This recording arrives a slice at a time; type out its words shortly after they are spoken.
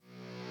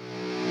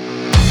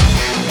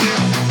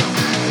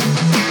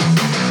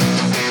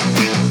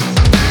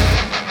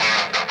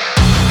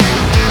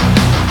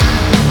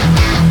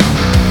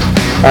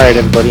right,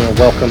 everybody, and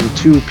welcome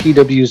to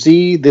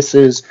PWZ. This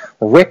is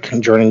Rick.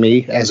 Joining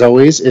me, as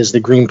always, is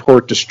the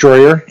Greenport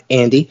Destroyer,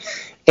 Andy.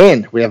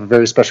 And we have a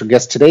very special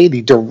guest today,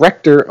 the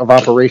Director of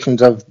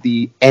Operations of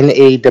the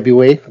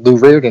NAWA, Lou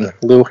Reardon.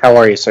 Lou, how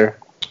are you, sir?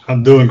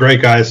 I'm doing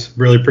great, guys.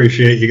 Really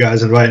appreciate you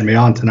guys inviting me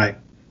on tonight.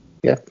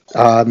 Yeah.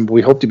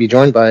 We hope to be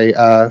joined by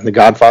the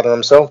Godfather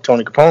himself,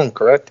 Tony Capone,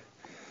 correct?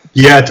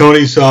 Yeah,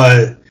 Tony's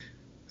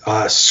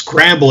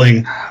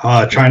scrambling,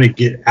 trying to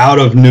get out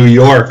of New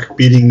York,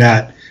 beating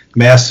that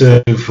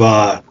massive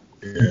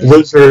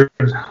blizzard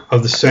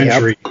of the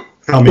century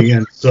coming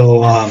in.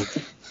 So,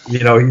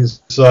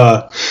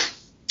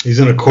 he's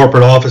in a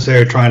corporate office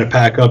there trying to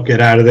pack up, get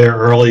out of there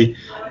early,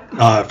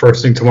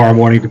 first thing tomorrow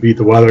morning to beat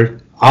the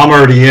weather. I'm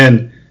already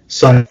in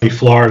sunny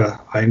Florida.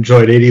 I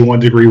enjoyed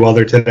 81-degree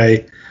weather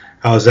today.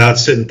 I was out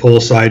sitting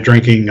poolside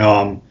drinking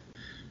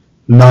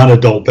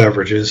non-adult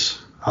beverages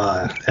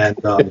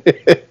and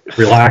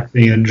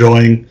relaxing,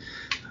 enjoying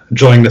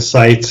the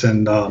sights,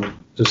 and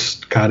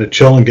just kind of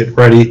chilling, getting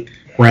ready,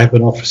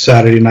 ramping up for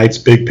Saturday night's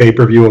big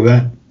pay-per-view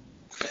event.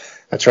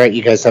 That's right.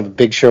 You guys have a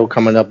big show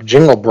coming up,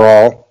 Jingle,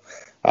 Brawl.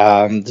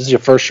 This is your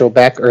first show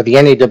back, or the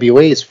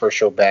NAWA's first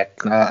show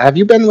back. Have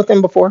you been with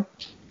them before?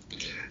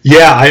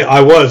 Yeah,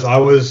 I was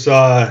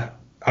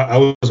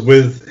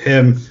with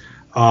him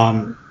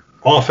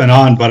off and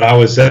on, but I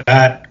was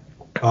at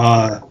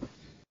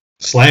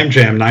Slam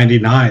Jam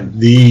 '99,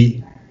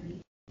 the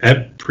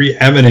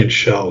preeminent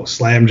show.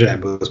 Slam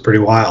Jam, it was pretty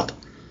wild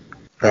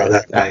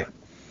that night.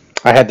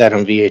 I had that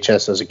on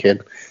VHS as a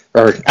kid.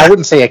 Or I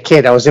wouldn't say a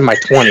kid. I was in my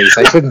 20s.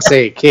 I shouldn't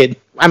say a kid.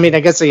 I mean, I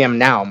guess I am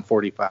now. I'm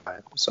 45.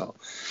 So,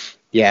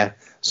 yeah.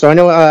 So I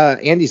know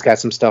Andy's got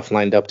some stuff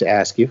lined up to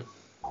ask you.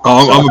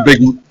 I'm a big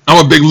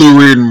Lou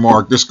Reardon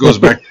mark. This goes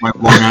back to my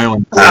Long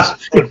Island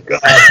days.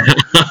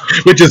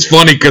 Which is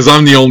funny because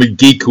I'm the only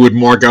geek who would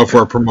mark out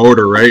for a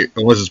promoter, right?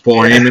 Unless it's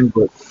Paul Heyman.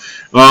 But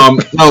no,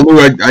 Lou,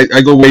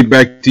 I go way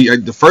back to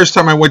the first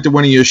time I went to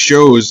one of your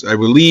shows. I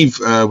believe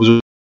was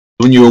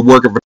when you were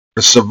working for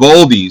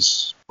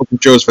Savoldi's, booking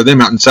shows for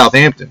them out in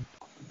Southampton.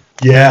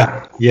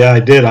 Yeah, I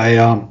did.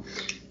 I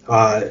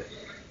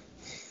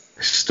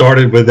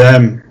started with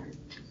them,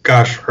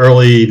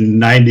 early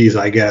 '90s,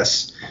 I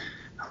guess.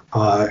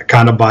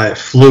 Kind of by a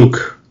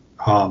fluke,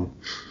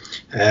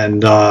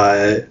 and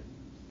a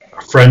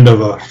friend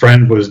of a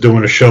friend was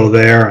doing a show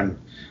there, and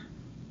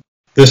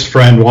this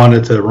friend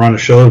wanted to run a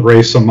show to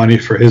raise some money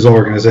for his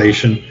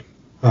organization.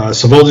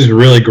 Savoldi's were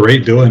really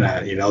great doing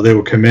that. You know, they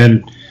would come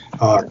in,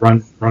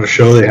 run a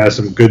show. They had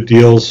some good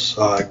deals,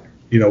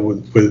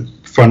 with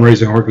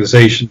fundraising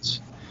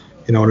organizations,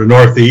 in the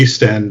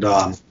Northeast, and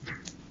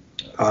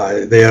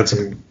they had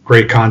some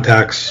great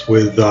contacts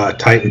with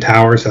Titan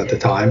Towers at the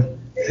time.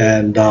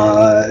 And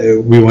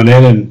we went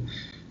in and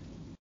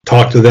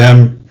talked to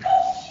them,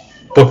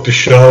 booked a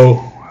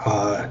show,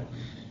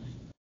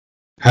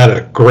 had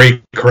a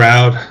great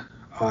crowd,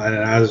 and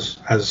as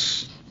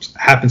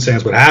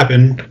happenstance would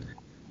happen,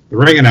 the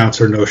ring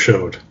announcer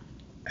no-showed.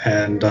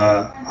 And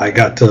I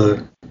got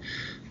to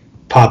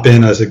pop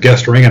in as a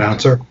guest ring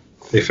announcer.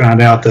 They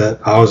found out that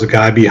I was the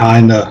guy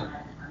behind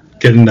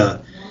getting the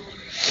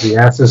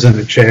asses in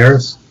the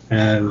chairs,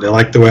 and they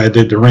liked the way I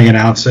did the ring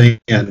announcing,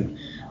 and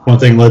one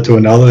thing led to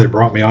another. They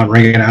brought me on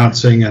ring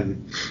announcing,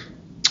 and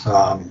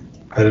I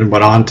then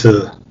went on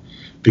to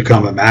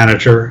become a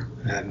manager.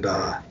 And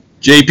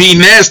JP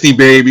Nasty,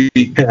 baby.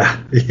 Yeah.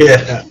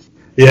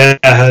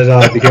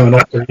 I became an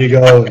alter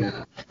ego, and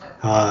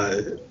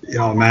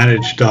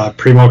managed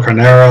Primo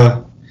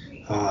Carnera,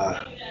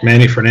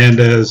 Manny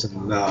Fernandez,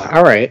 and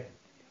all right,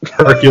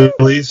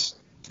 Hercules.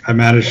 I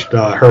managed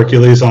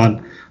Hercules on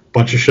a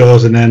bunch of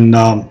shows, and then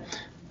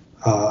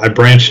I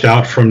branched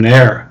out from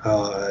there.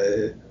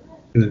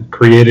 And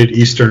created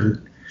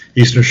Eastern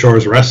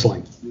Shores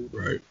Wrestling.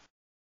 Right.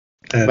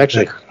 And,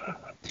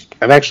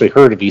 I've actually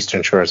heard of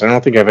Eastern Shores. I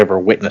don't think I've ever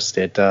witnessed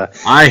it.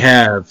 I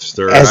have,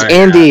 sir. As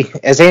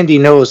Andy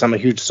knows, I'm a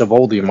huge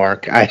Savoldi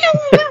mark. I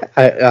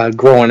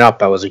growing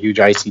up, I was a huge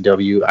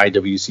ICW,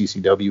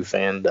 IWCCW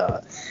fan.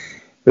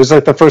 It was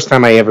like the first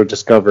time I ever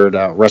discovered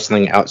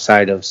wrestling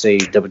outside of, say,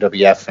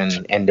 WWF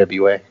and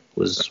NWA.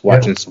 Was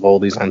watching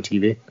Savoldi's on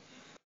TV.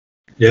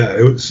 Yeah,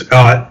 it was.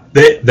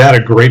 They had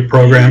a great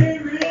program.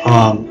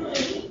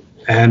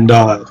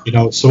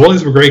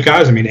 Savoldi's were great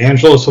guys. I mean,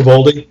 Angelo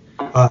Savoldi,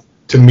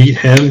 to meet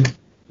him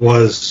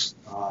was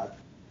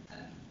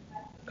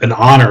an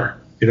honor,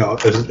 an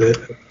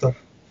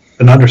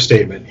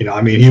understatement.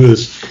 I mean, he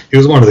was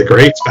one of the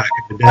greats back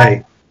in the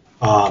day,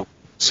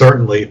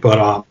 certainly.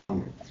 But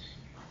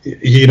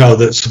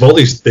the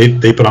Savoldi's,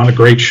 they put on a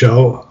great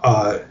show.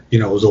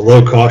 It was a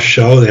low cost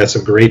show. They had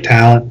some great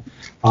talent.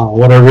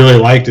 What I really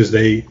liked is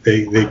they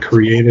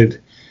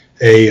created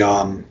a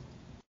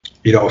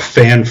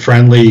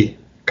fan-friendly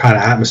kind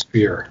of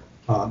atmosphere,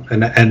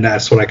 and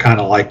that's what I kind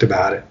of liked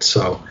about it.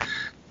 So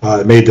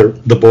it made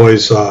the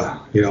boys,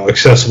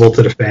 accessible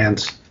to the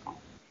fans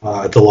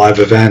at the live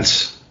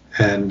events,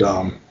 and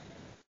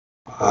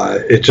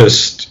it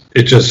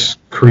just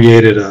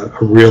created a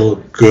real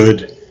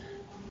good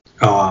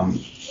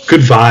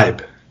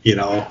vibe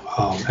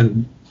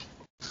and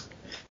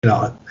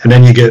and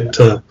then you get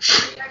to,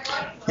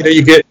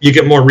 you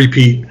get more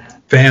repeat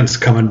fans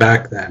coming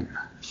back then.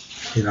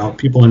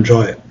 People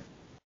enjoy it.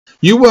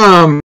 You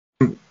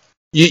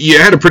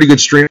had a pretty good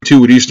string too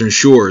with Eastern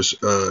Shores.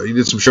 You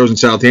did some shows in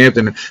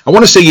Southampton. I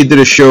want to say you did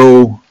a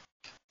show.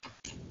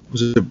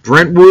 Was it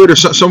Brentwood or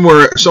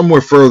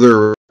somewhere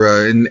further,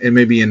 in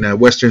maybe in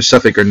Western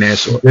Suffolk or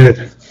Nassau?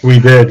 We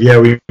did. Yeah,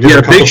 we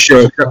did a big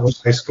show.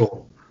 High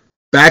school.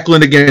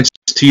 Backlund against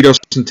Tito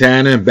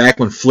Santana, and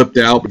Backlund flipped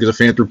out because a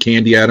fan threw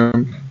candy at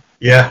him.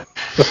 Yeah.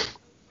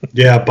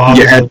 Yeah, Bob.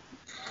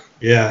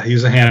 Yeah, he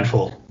was a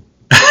handful.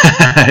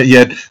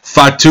 Yet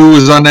Fatu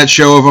was on that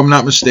show, if I'm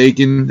not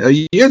mistaken.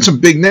 You had some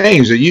big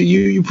names.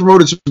 You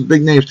promoted some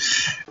big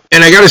names,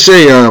 and I gotta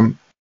say,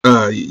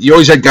 you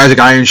always had guys like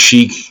Iron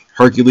Sheik,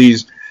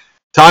 Hercules,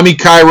 Tommy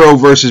Cairo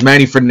versus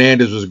Manny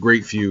Fernandez was a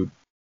great feud.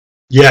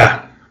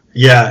 Yeah,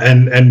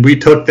 and we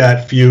took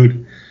that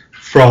feud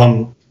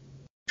from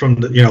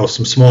the,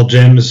 some small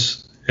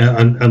gyms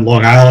in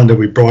Long Island, and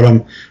we brought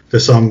them to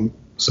some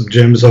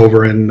gyms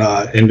over in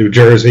New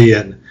Jersey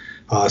and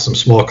some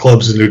small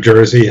clubs in New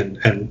Jersey,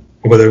 and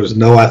where there was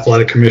no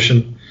athletic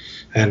commission,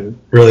 and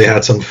really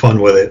had some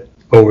fun with it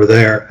over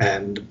there.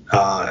 And it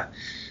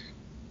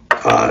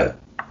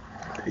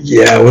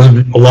was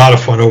a lot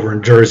of fun over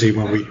in Jersey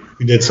when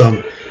we did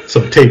some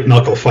tape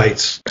knuckle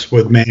fights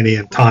with Manny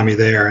and Tommy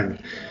there, and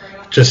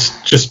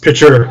just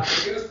picture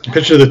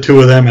the two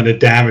of them and the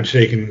damage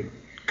they can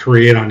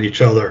create on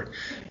each other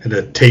in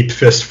a tape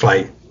fist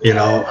fight.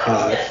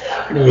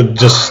 With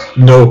just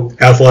no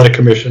athletic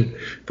commission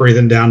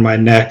breathing down my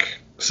neck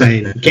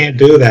saying, you can't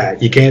do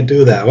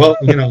that. Well,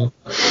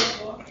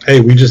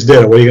 hey, we just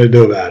did it. What are you going to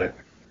do about it?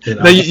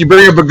 Now, you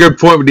bring up a good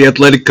point with the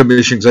athletic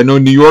commissions. I know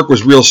New York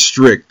was real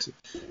strict,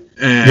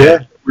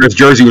 and whereas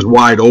Jersey was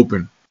wide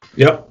open.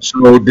 Yep.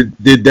 So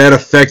did that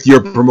affect your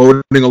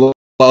promoting a lot?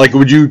 Like,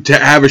 would you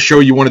have a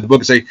show you wanted to book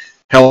and say,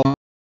 hell, I'm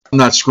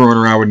not screwing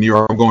around with New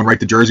York, I'm going right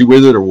to Jersey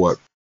with it, or what?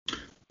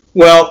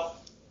 Well,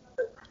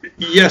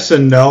 yes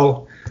and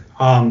no.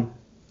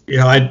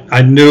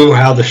 I knew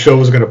how the show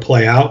was going to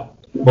play out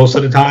most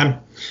of the time,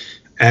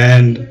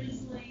 and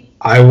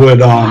I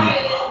would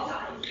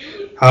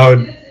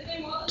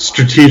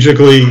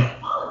strategically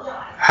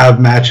have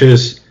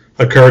matches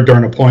occur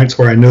during the points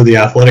where I knew the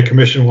athletic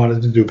commission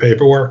wanted to do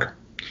paperwork,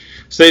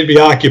 so they'd be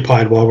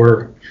occupied while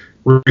we're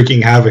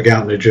wreaking havoc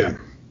out in the gym.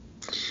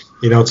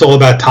 It's all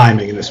about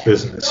timing in this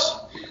business.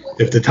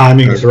 If the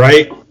timing is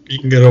right, you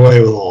can get away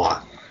with a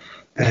lot.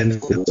 And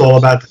it's all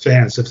about the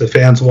fans. If the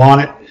fans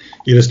want it,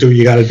 you just do what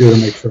you got to do to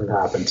make sure it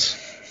happens.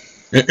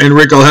 And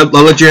Rick, I'll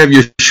let you have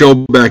your show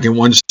back in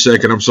 1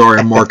 second. I'm sorry,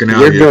 I'm marking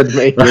out You're here. good,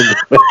 mate. You're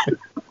good.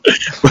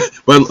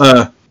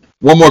 But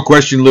one more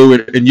question, Lou,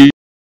 and you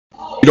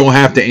don't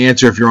have to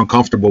answer if you're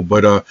uncomfortable.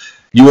 But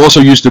you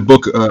also used to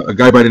book a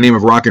guy by the name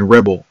of Rockin'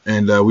 Rebel,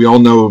 and we all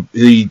know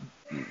his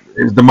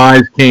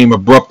demise came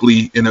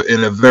abruptly in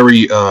a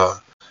very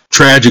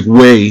tragic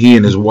way. He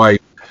and his wife.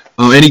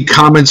 Any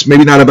comments,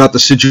 maybe not about the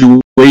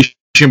situation,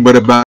 but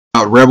about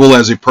Rebel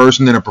as a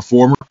person and a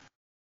performer?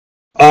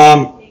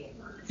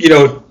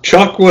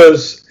 Chuck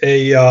was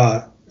he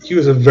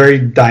was a very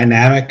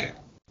dynamic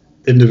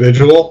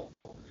individual.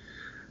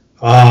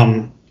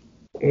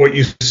 What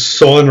you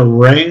saw in the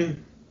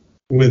ring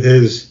with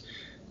his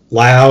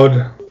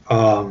loud,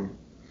 I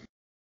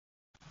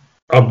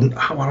don't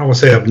want to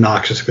say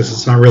obnoxious because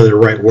it's not really the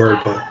right word,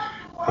 but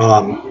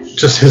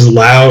just his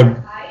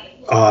loud,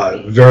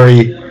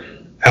 very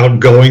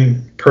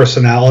outgoing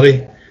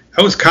personality.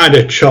 That was kind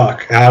of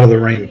Chuck out of the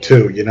ring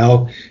too,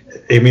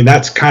 I mean,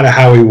 that's kind of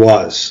how he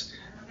was.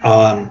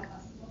 And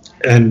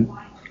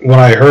when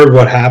I heard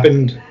what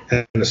happened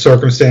and the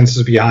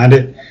circumstances behind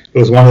it, it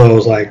was one of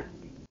those like,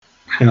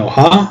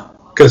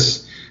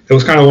 because it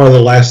was kind of one of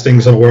the last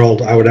things in the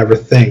world I would ever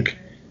think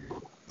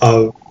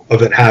of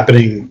it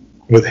happening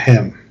with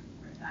him.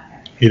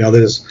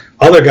 There's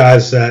other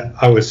guys that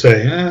I would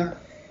say,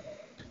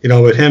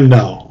 with him,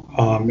 no.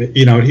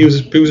 He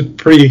was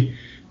pretty,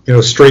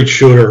 straight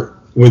shooter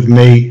with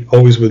me,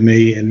 always with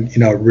me, and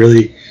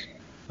really,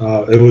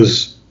 it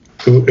was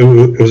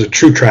a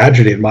true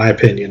tragedy in my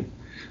opinion,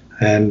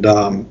 and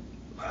I'm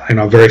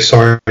very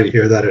sorry to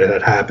hear that it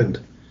had happened.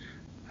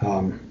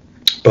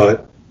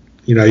 But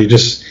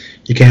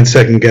you can't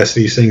second guess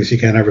these things. You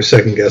can't ever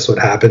second guess what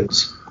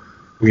happens,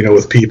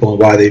 with people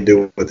and why they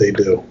do what they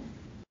do.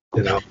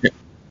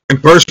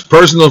 And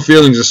personal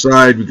feelings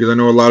aside, because I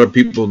know a lot of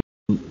people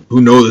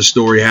who know the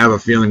story have a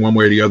feeling one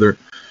way or the other.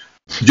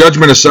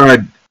 Judgment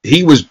aside,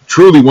 he was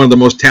truly one of the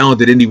most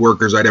talented indie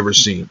workers I'd ever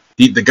seen.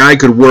 The guy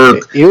could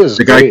work.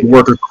 The guy could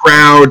work a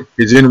crowd.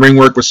 His in-ring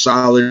work was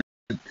solid.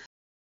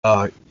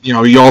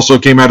 He also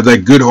came out of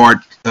that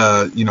Goodhart,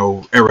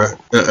 era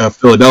of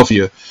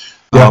Philadelphia.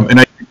 And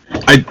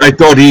I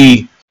thought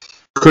he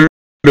could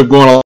have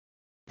gone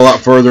a lot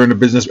further in the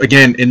business.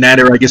 Again, in that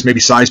era, I guess maybe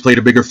size played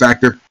a bigger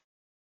factor.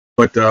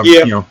 But,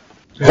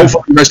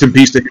 hopefully rest in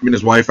peace to him and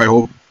his wife, I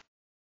hope.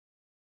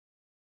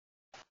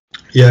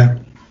 Yeah.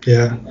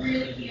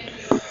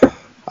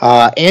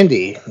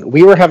 Andy,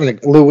 we were having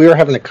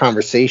a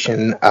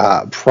conversation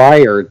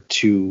prior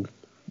to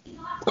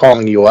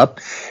calling you up,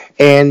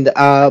 and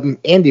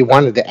Andy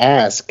wanted to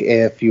ask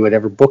if you had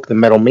ever booked the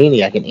Metal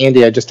Maniac. And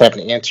Andy, I just have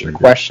to answer your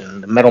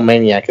question. The Metal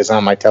Maniac is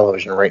on my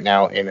television right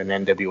now in an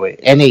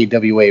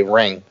NAWA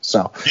ring.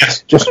 So,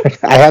 Yes.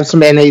 I have some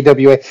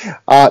NAWA.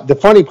 The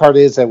funny part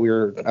is that we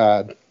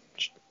were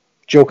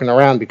joking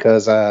around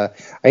because I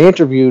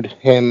interviewed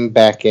him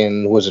back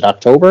in, was it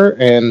October?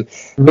 And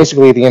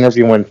basically the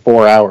interview went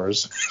 4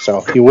 hours.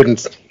 So he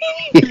wouldn't.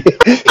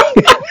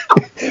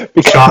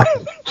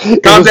 Shocking.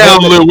 Calm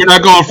down, Lou. We're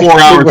not going 4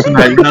 hours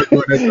tonight. We're not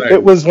doing that tonight.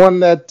 It was one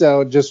that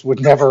just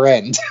would never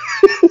end.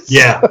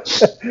 Yeah.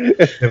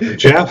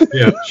 Jeff?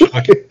 Yeah,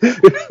 shocking.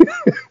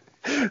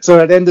 So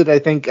it ended, I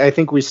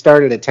think we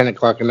started at 10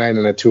 o'clock at night,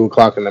 and at 2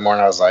 o'clock in the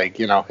morning I was like,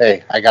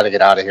 hey, I got to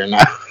get out of here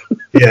now.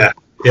 Yeah,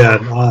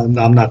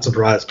 I'm not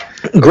surprised.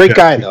 Great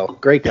guy, though.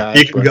 Great guy.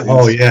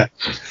 Oh, yeah.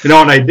 And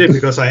I did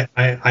because I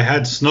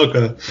had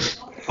Snuka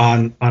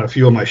on a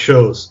few of my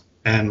shows,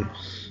 and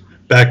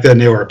back then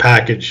they were a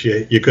package.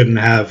 You couldn't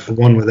have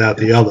one without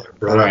the other,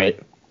 right?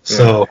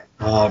 So,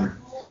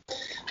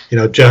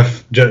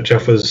 Jeff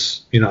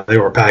was, they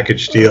were a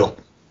package deal,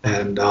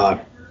 and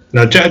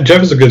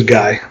Jeff is a good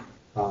guy.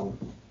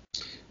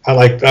 I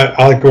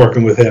liked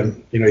working with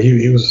him.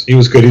 He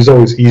was good. He's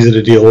always easy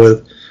to deal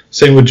with.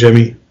 Same with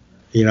Jimmy.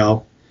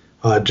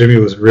 Jimmy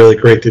was really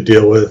great to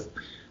deal with.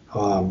 He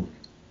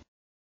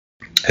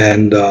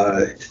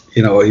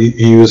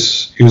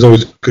was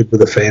always good with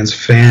the fans.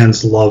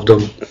 Fans loved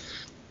him.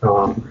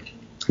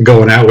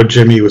 Going out with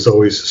Jimmy was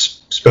always a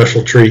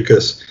special treat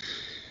because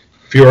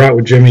if you were out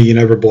with Jimmy, you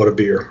never bought a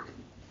beer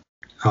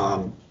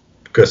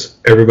because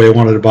everybody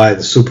wanted to buy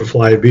the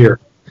Superfly beer.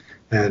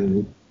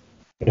 And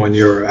when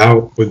you're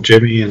out with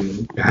Jimmy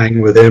and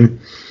hanging with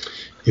him,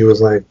 he was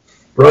like,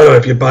 "Brother,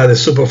 if you buy the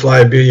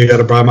Superfly beer, you got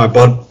to buy my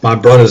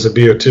brothers a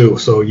beer too."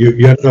 So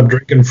you ended up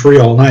drinking free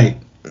all night.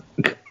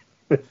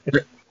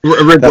 Rick,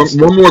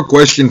 one more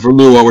question for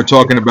Lou while we're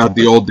talking about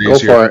the old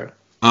days here. Go for it.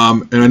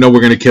 And I know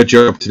we're going to catch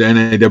up to the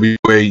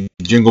NAWA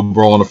Jingle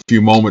Brawl in a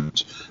few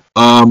moments.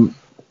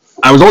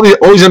 I was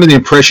always under the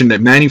impression that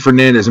Manny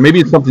Fernandez, and maybe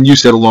it's something you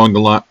said along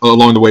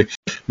the way,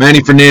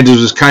 Manny Fernandez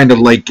was kind of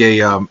like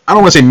a, I don't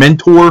want to say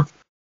mentor,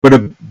 but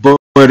a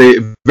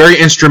very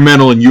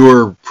instrumental in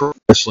your pro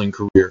wrestling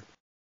career.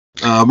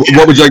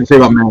 What would you like to say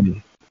about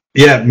Manny?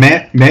 Yeah,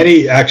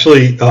 Manny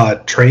actually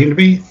trained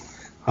me,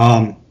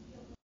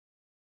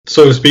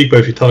 so to speak. But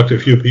if you talk to a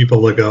few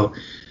people,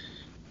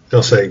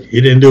 they'll say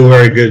you didn't do a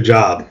very good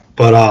job.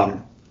 But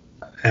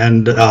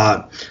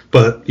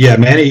yeah,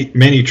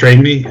 Manny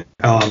trained me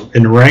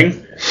in the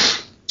ring.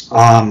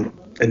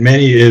 And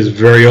Manny is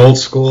very old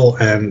school,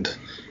 and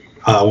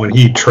when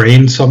he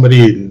trained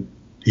somebody,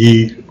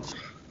 he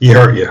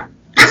hurt you.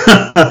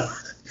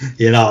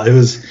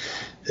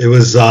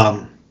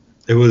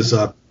 It was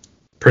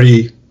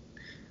pretty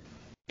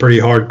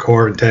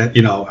hardcore intent.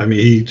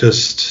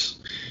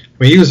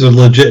 He was a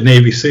legit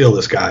Navy SEAL,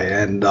 this guy,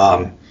 and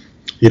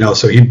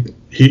so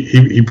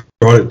he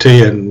brought it to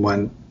you. And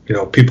when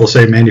people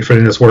say Manny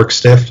Fernandez works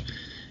stiff,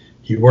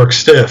 he works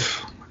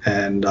stiff,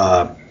 and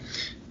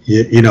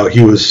he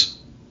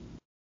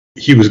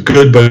was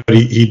good, but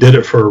he did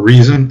it for a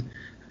reason.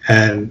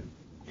 And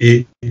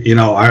I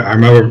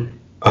remember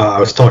I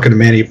was talking to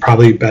Manny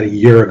probably about a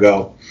year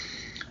ago,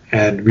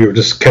 and we were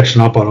just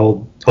catching up on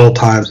old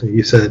times, and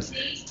he said,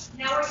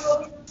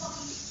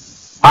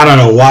 "I don't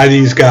know why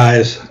these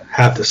guys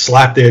have to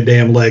slap their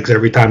damn legs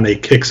every time they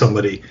kick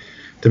somebody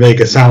to make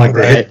it sound like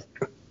they hit.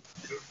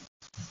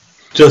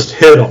 Just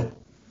hit them.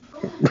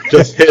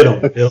 Just hit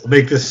them. It'll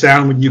make this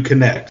sound when you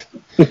connect."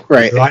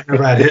 Right. I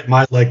never had hit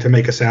my leg to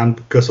make a sound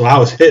because I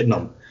was hitting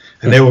them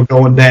and they were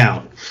going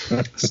down.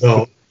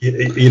 So,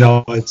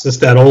 it's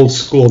just that old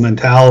school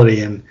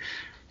mentality. And,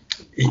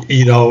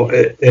 he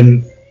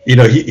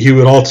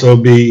would also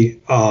be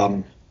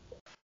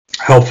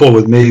helpful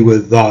with me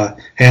with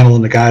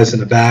handling the guys in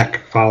the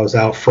back if I was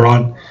out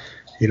front,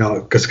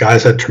 because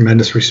guys had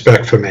tremendous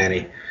respect for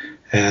Manny.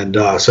 And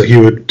so he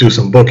would do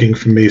some booking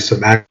for me, some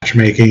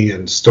matchmaking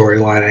and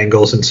storyline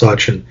angles and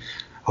such. And,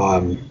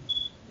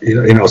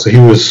 so he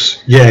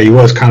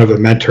was kind of a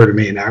mentor to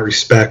me in that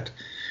respect.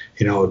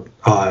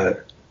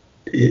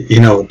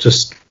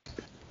 Just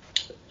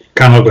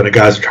kind of when the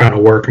guys are trying to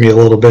work me a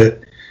little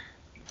bit,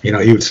 he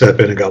would step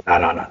in and go,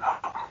 no.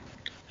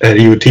 And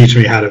he would teach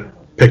me how to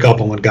pick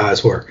up on when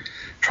guys were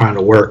trying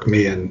to work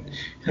me. And,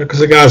 because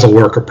the guys will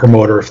work a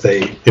promoter if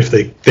they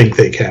think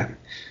they can.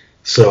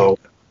 So,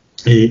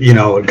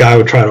 a guy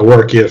would try to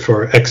work you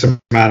for X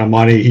amount of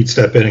money. He'd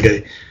step in and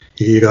go,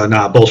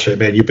 "Nah, bullshit,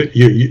 man.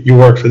 You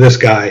worked for this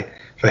guy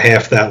for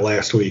half that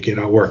last week.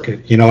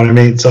 Working. You know what I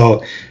mean?"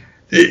 So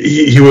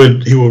he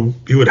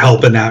would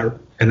help in that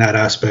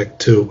aspect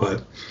too.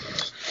 But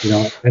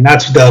and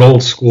that's that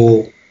old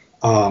school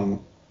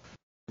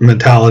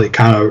mentality,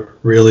 kind of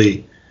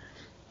really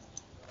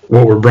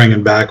what we're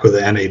bringing back with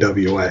the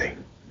NAWA.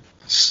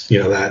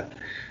 That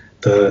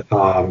the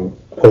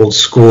old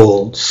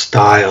school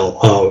style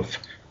of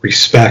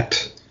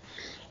respect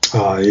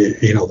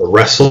the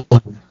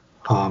wrestling.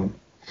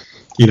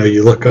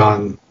 You look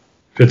on.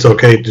 If it's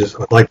okay,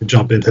 I'd like to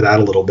jump into that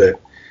a little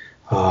bit.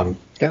 Yeah.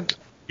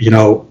 You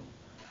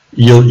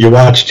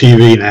watch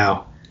TV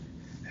now,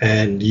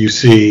 and you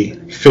see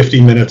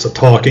 50 minutes of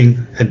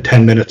talking and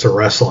 10 minutes of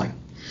wrestling.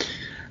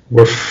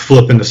 We're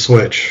flipping the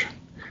switch.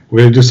 We're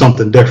going to do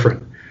something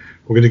different.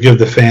 We're going to give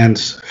the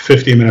fans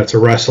 50 minutes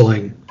of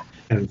wrestling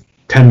and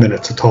 10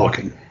 minutes of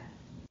talking.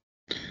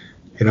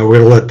 We're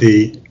going to let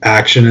the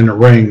action in the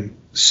ring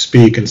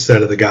speak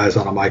instead of the guys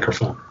on a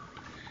microphone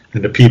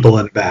and the people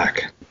in the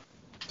back.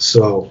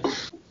 So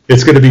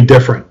it's going to be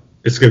different.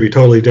 It's going to be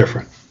totally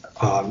different.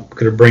 We're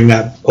going to bring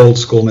that old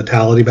school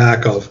mentality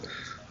back of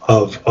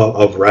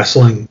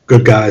wrestling,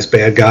 good guys,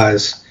 bad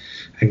guys,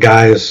 and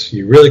guys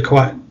you really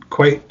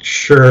quite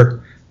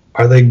sure,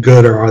 are they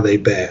good or are they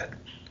bad?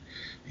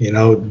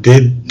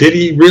 Did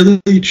he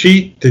really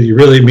cheat? Did he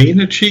really mean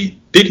to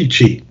cheat? Did he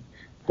cheat?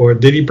 Or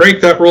did he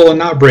break that rule and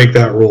not break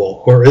that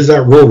rule? Or is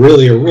that rule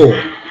really a rule?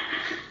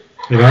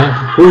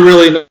 Who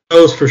really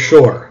knows for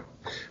sure?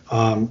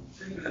 Of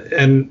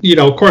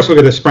course, we're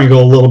going to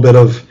sprinkle a little bit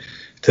of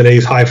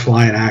today's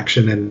high-flying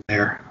action in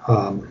there,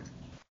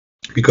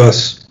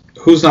 because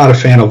who's not a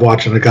fan of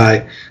watching a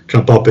guy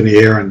jump up in the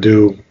air and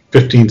do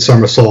 15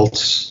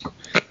 somersaults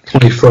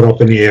 20 foot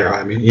up in the air?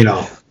 I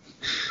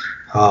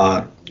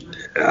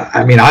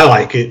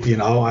like it,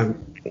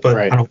 but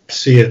right. I don't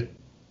see it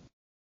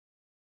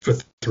for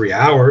 3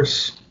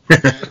 hours.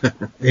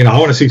 I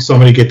want to see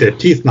somebody get their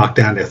teeth knocked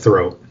down their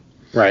throat.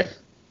 Right.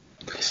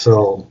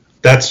 So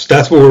that's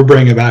what we're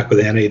bringing back with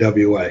the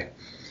NAWA.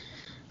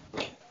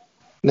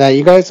 Now,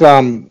 you guys,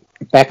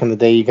 back in the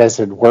day, you guys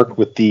had worked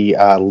with the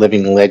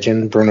living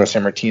legend Bruno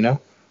Sammartino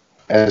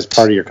as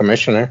part of your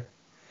commissioner.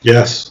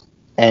 Yes.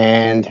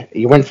 And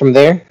you went from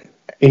there.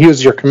 He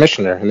was your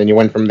commissioner, and then you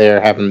went from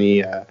there having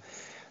the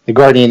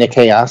Guardian of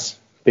Chaos,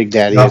 Big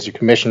Daddy, as your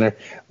commissioner.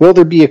 Will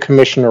there be a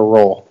commissioner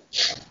role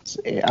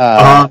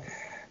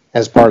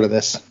as part of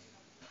this?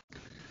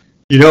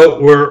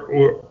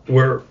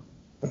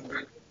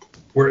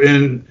 We're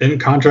in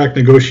contract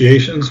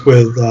negotiations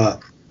with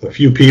a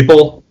few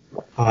people.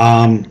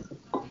 The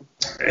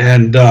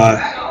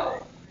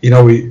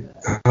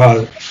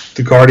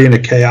Guardian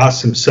of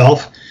Chaos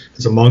himself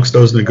is amongst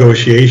those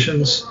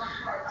negotiations.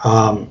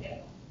 Tony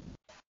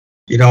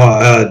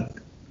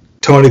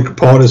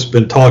Capone has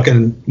been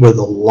talking with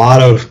a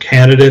lot of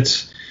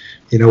candidates.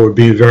 We're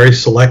being very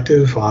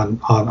selective on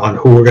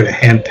who we're going to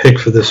handpick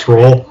for this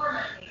role.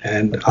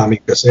 And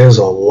because there's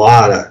a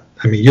lot of,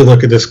 you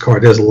look at this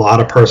card, there's a lot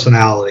of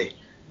personality,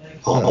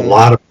 a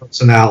lot of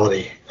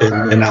personality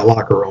in that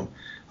locker room.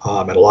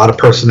 And a lot of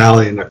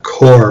personality in the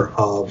core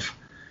of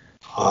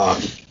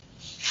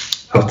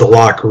the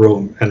locker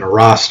room and the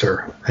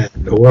roster,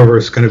 and whoever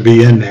is going to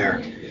be in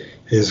there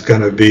is going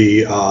to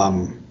be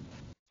going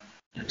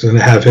to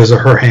have his or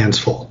her hands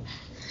full.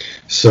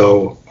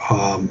 So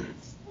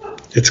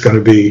it's going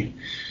to be.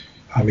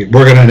 We're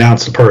going to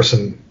announce the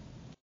person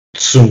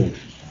soon.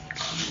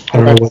 I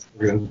don't know whether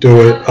we're going to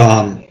do it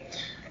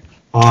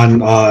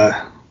on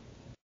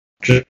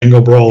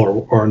Jingle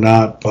Brawl or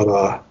not,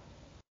 but.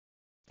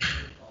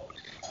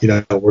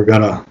 We're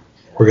gonna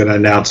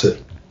announce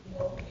it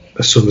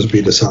as soon as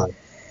we decide.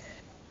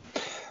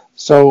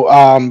 So,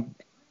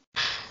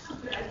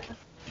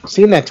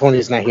 seeing that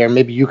Tony's not here,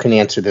 maybe you can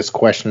answer this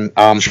question.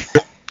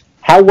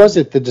 How was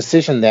it, the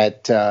decision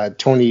that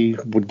Tony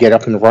would get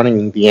up and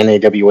running the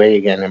NAWA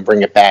again and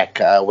bring it back?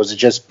 Was it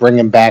just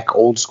bringing back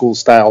old school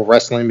style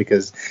wrestling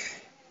because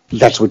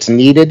that's what's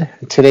needed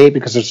today?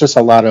 Because there's just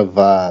a lot of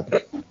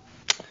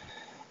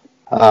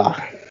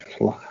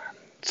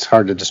it's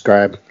hard to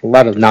describe. A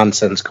lot of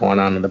nonsense going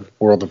on in the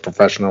world of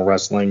professional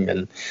wrestling,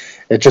 and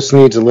it just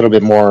needs a little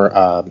bit more,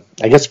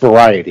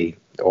 variety.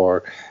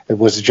 Or it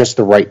was just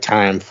the right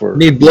time for.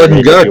 Need blood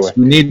and guts.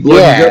 We need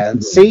blood and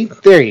guts. See,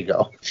 there you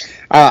go.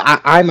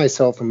 I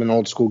myself am an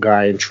old school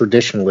guy and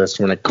traditionalist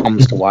when it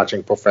comes to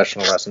watching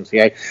professional wrestling.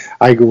 See,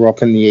 I grew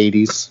up in the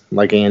 '80s,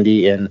 like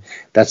Andy, and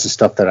that's the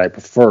stuff that I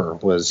prefer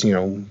was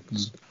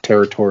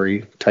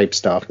territory type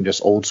stuff and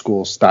just old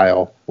school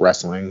style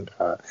wrestling.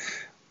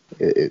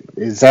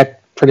 Is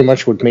that pretty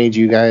much what made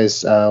you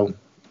guys want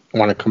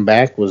to come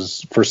back?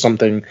 Was for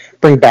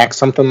bring back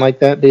something like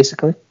that,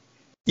 basically?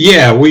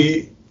 Yeah,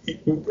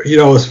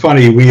 it's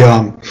funny.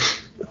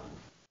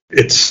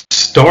 It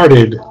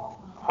started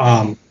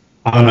on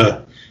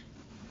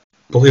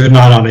believe it or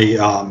not, on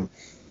a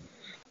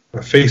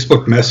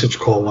Facebook message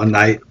call one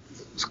night.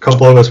 A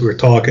couple of us were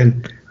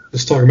talking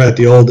about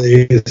the old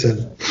days,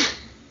 and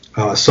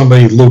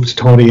somebody looped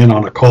Tony in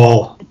on a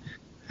call.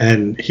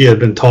 And he had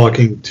been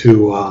talking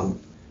to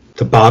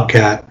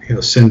Bobcat,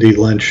 Cindy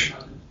Lynch,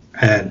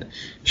 and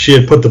she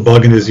had put the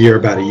bug in his ear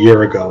about a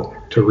year ago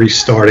to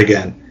restart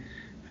again.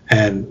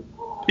 And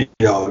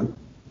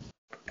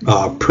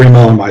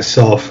Primo and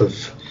myself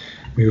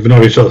we've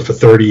known each other for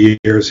 30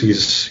 years.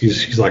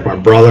 He's like my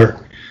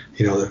brother.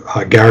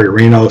 Gary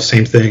Reno,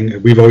 same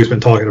thing. We've always been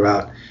talking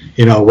about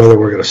whether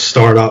we're going to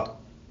start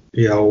up.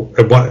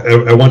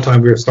 At one time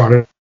we were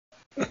starting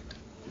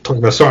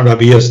talking about starting up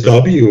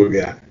ESW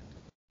again,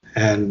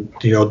 and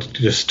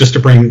just to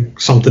bring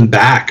something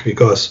back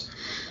because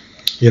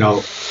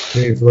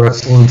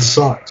wrestling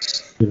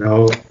sucks. It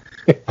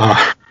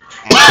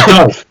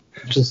does.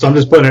 I'm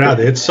just putting it out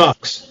there. It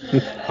sucks.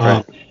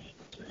 The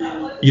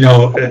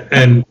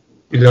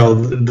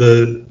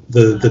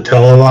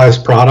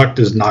televised product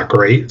is not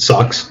great. It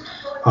sucks.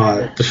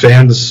 The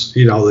fans,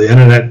 the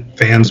internet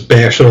fans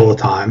bash it all the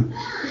time.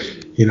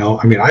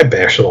 I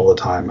bash it all the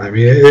time.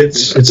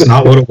 It's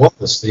not what it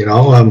was.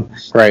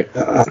 Right.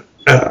 The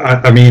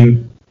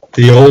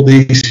old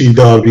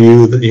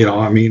ECW.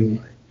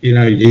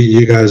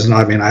 You guys know.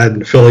 I had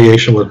an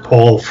affiliation with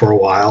Paul for a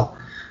while,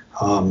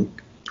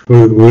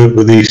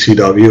 with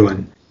ECW,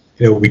 and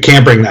we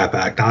can't bring that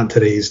back. Not in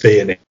today's day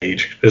and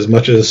age. As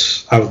much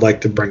as I would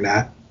like to bring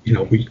that,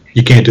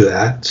 you can't do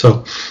that.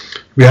 So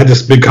we had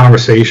this big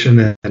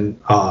conversation, and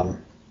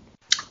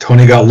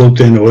Tony got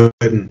looped into it,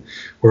 and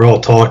we're all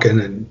talking,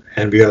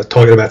 and we were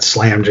talking about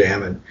Slam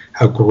Jam and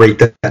how great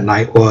that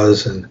night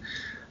was. And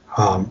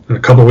a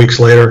couple of weeks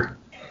later,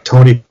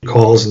 Tony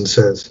calls and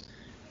says,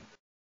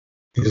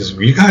 he says,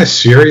 "Were you guys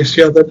serious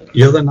the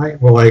other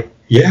night?" We're like,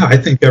 "Yeah, I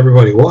think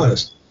everybody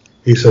was."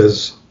 He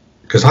says,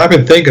 "Because I've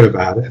been thinking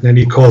about it." And then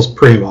he calls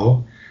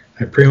Primo,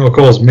 and Primo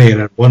calls me,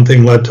 and then one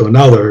thing led to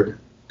another,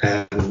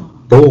 and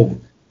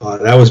boom,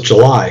 that was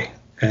July.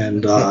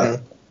 And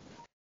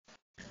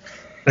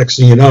next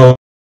thing you know,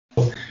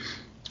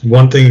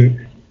 one thing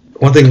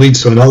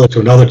leads to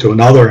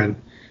another, and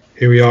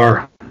here we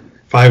are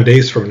 5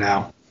 days from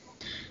now.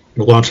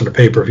 We're launching a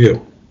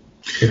pay-per-view.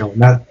 In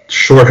that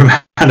short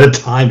amount of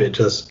time, it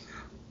just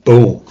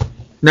boom.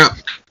 Now,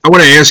 I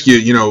want to ask you,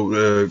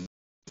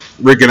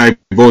 Rick and I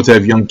both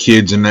have young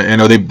kids, and I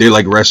know they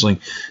like wrestling.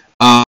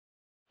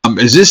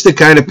 Is this the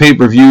kind of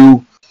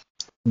pay-per-view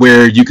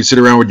where you can sit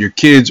around with your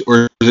kids,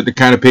 or is it the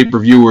kind of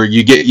pay-per-view where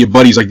you get your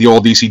buddies like the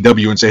old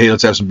ECW and say, "Hey,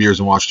 let's have some beers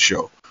and watch the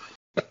show"?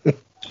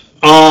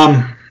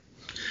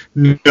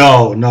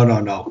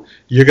 No.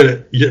 You're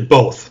gonna get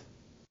both.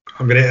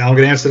 I'm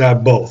gonna answer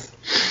that both.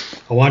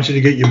 I want you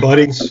to get your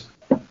buddies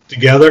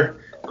together,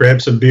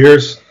 grab some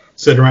beers,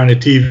 sit around the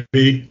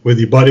TV with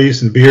your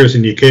buddies and beers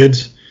and your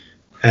kids,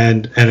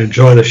 and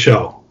enjoy the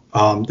show.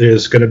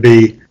 There's not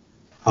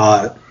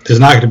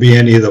going to be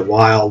any of the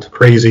wild,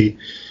 crazy,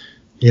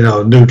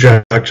 New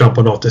Jack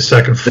jumping off the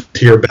second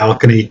tier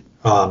balcony.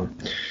 Any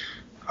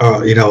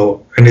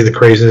of the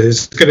crazy.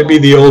 It's going to be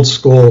the old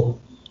school,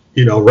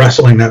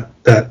 wrestling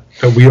that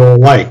we all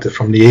liked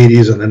from the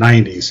 80s and the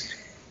 90s.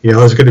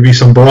 There's going to be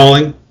some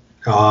brawling.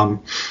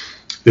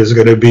 There's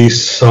going to be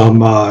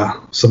some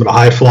of the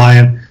high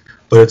flying,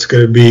 but it's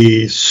going to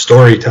be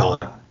storytelling.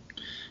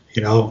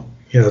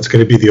 It's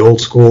going to be the old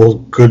school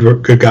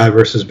good guy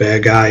versus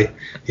bad guy.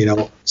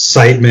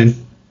 Excitement.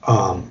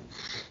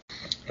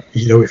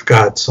 We've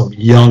got some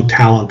young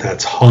talent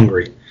that's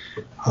hungry.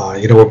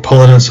 We're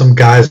pulling in some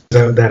guys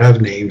that have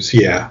names,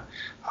 yeah.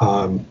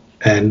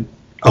 And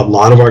a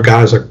lot of our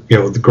guys are,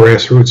 the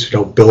grassroots,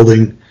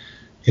 building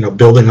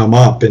them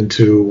up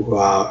into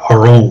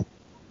our own,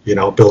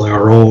 building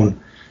our own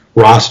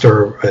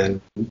roster,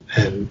 and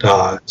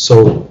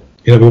so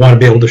we want to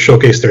be able to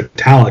showcase their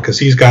talent because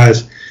these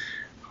guys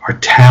are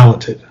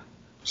talented.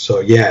 So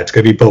yeah, it's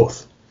gonna be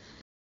both.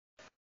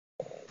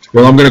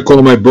 Well, I'm gonna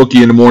call my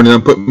bookie in the morning.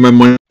 I'm putting my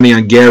money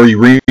on Gary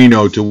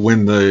Reno to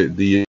win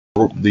the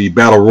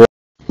Battle Royal.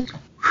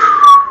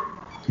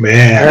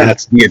 Man,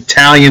 that's the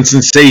Italian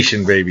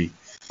sensation, baby.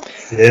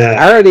 Yeah,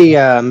 I already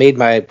made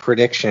my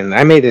prediction.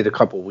 I made it a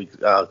couple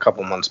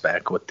months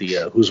back with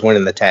the who's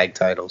winning the tag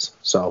titles.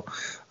 So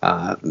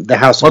the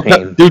House of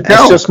Pain.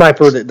 That's just my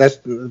that's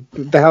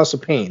the House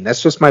of Pain.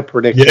 That's just my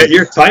prediction. Yeah,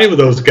 you're tight with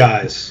those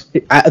guys.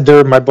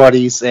 They're my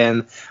buddies,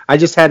 and I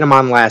just had them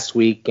on last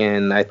week,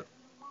 and I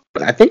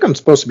think I'm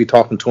supposed to be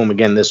talking to them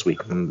again this week.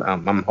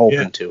 I'm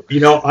hoping to.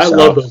 I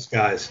love those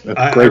guys. Great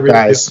I really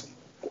guys. Do.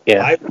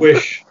 Yeah.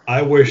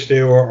 I wish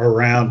they were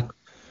around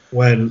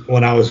when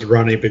I was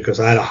running because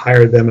I had to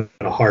hire them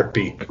in a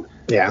heartbeat.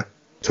 Yeah.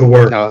 To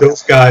work. No.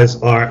 Those guys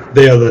are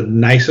the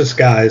nicest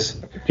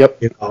guys.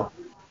 Yep. Out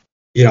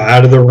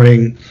of the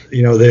ring,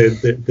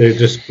 they're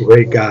just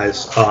great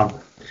guys.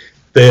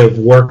 They have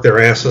worked their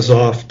asses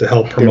off to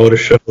help promote a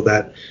show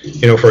that,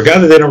 for a guy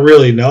that they don't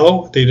really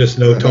know, they just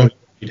know Tony's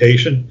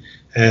reputation,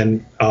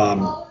 and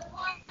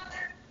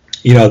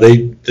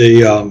they've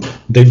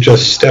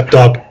just stepped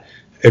up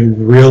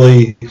and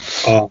really,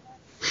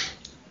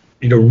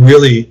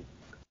 really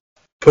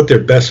put their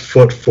best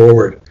foot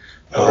forward.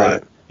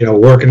 Right.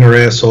 Working their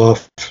ass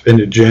off in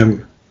the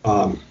gym.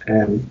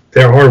 And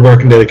their hard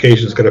work and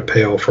dedication is going to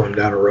pay off for them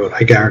down the road.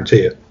 I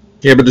guarantee it.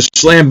 Yeah, but the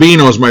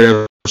Slambinos might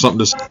have something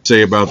to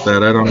say about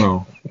that. I don't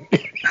know.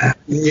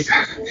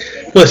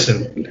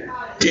 Listen,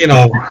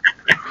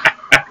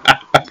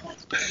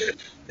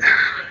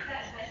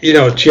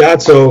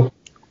 Chiazzo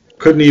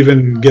couldn't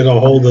even get a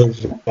hold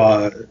of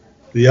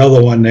the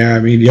other one there.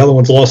 The other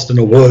one's lost in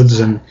the woods,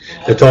 and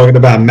they're talking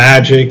about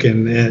magic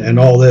and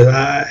all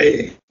that.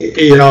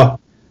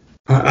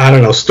 I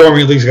don't know.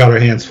 Stormy Lee's got her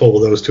hands full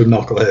with those two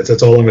knuckleheads.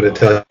 That's all I'm going to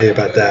tell you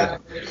about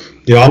that.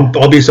 You know,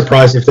 I'll be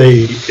surprised if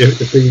they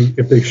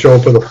show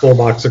up with a full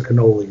box of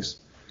cannolis.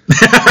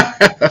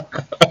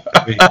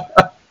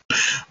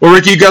 Well,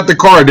 Ricky, you got the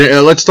card.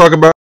 Let's talk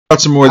about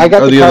some more. I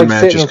got the other card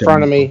matches sitting in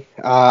front of me.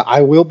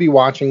 I will be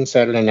watching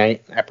Saturday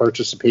night. I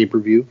purchased a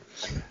pay-per-view.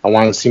 I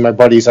want to see my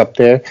buddies up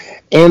there.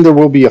 And there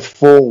will be a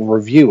full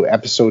review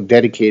episode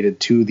dedicated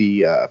to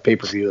the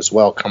pay-per-view as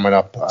well coming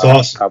up. That's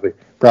awesome.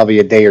 Probably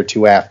a day or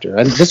two after.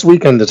 And this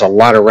weekend, there's a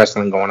lot of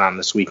wrestling going on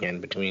this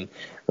weekend between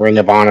Ring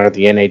of Honor,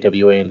 the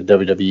NAWA, and the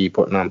WWE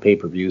putting on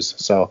pay-per-views.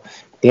 So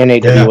the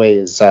NAWA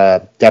is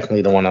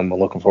definitely the one I'm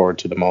looking forward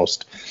to the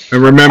most.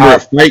 And remember,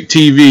 Fight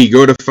TV.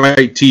 Go to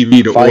Fight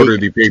TV to order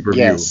the pay-per-view.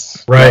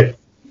 Yes. Right.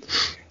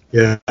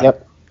 Yeah.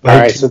 Yep. All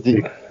right. So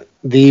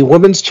the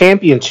women's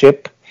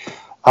championship,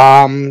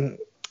 Roma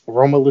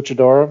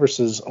Luchadora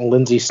versus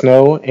Lindsay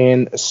Snow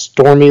and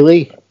Stormy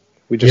Lee.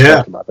 We just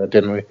talked about that,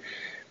 didn't we?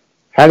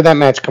 How did that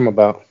match come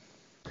about?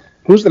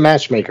 Who's the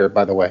matchmaker,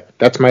 by the way?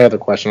 That's my other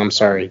question. I'm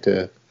sorry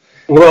to.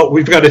 Well,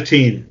 we've got a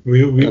team. We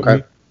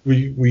do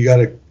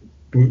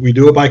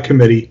it by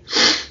committee.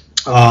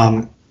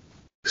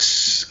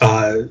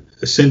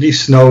 Cindy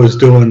Snow is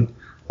doing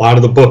a lot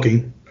of the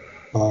booking.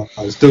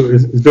 Is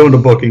doing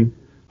the booking.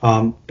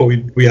 But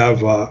we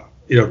have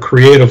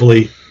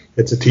creatively,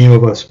 it's a team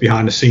of us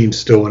behind the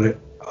scenes doing it.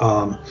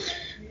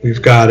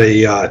 We've got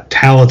a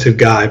talented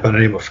guy by the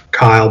name of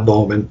Kyle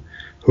Bowman,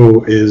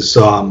 who is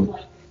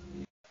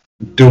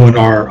doing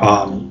our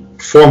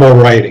formal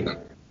writing,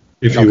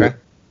 if you will.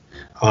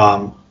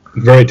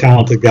 Very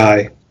talented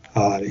guy.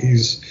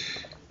 He's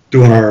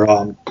doing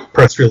our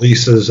press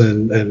releases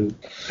and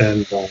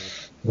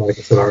like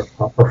I said, our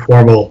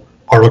formal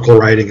article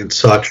writing and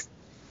such.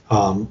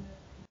 But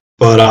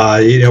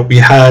we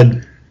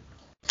had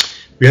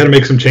to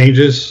make some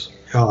changes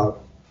along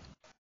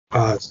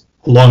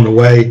the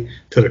way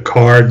to the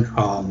card.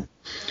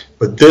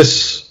 But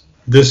this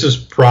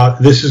is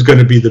going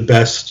to be the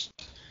best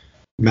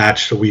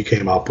match that we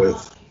came up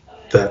with.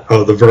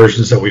 The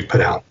versions that we've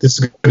put out. This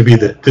is going to be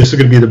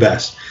the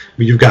best. I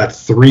mean, you've got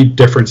 3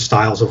 different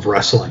styles of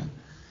wrestling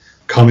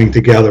coming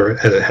together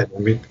at a head. I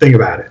mean, think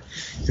about it.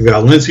 You've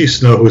got Lindsay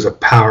Snow, who's a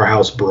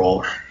powerhouse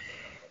brawler,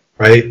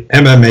 right?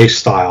 MMA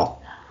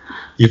style.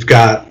 You've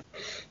got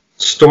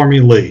Stormy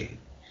Lee.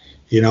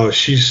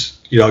 She's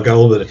got a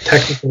little bit of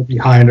technical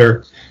behind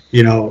her.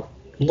 She's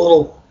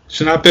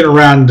not been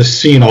around the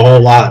scene a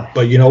whole lot,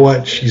 but you know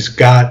what? She's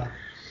got.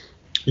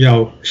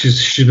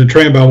 She's been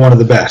trained by one of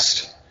the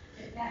best.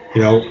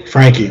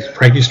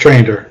 Frankie's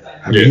trained her.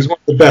 I mean, he's one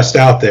of the best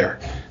out there.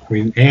 I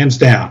mean, hands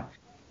down.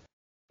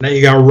 Now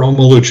you got Roma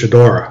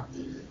Luchadora,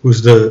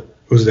 who's the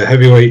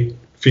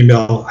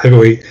female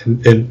heavyweight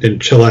in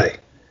Chile.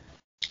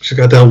 She's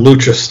got that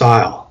lucha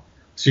style.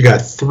 So you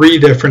got 3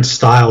 different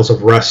styles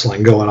of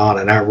wrestling going on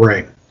in that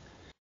ring.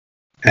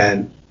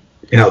 And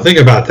think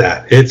about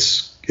that.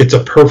 It's a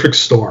perfect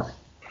storm.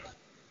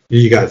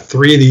 You got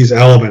 3 of these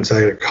elements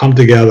that come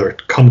together,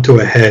 come to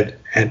a head,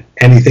 and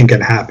anything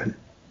can happen.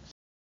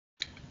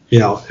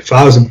 If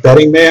I was a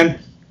betting man,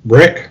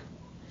 Rick,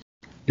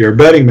 you're a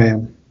betting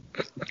man.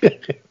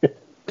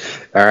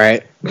 All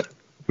right. Who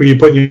are you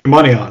putting your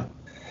money on?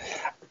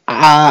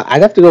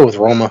 I'd have to go with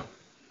Roma.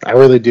 I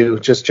really do,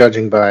 just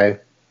judging by.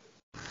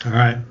 All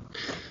right.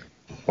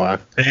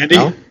 What? Andy?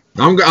 No?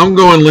 I'm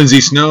going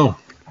Lindsay Snow.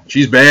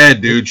 She's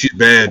bad, dude. She's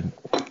bad.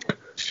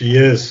 She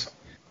is.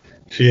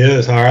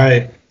 All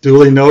right.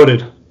 Duly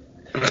noted.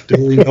 It's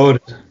going to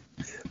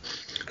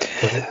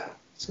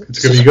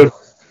be good.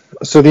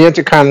 So the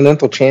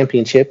Intercontinental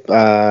Championship,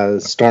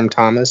 Storm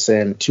Thomas,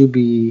 and to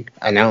be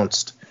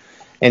announced.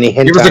 Any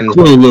hint? Give us a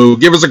clue, Lou.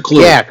 Give us a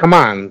clue. Yeah, come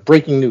on.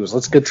 Breaking news.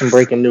 Let's get some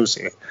breaking news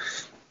here.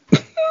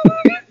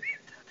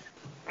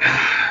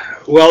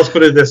 Well, let's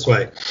put it this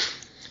way.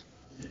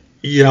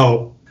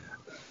 Another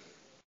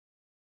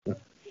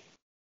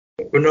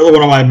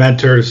one of my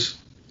mentors,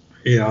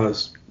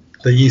 is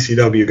the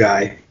ECW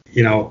guy.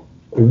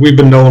 We've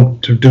been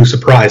known to do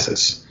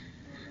surprises.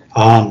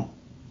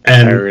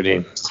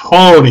 And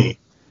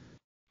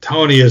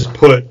Tony has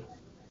put,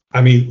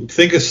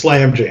 think of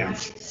Slam Jam.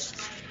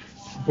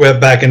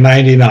 Went back in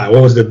 '99.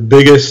 What was the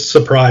biggest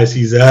surprise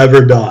he's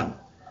ever done?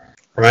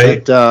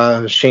 Right?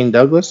 Shane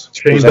Douglas?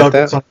 Shane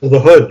Douglas under the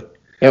hood.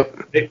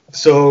 Yep.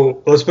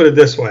 So let's put it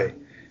this way.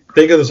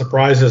 Think of the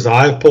surprises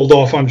I've pulled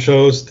off on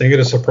shows. Think of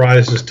the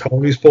surprises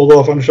Tony's pulled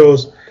off on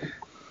shows.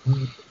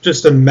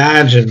 Just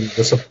imagine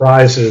the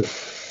surprises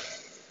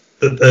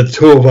that the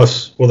 2 of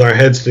us with our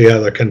heads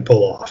together can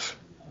pull off.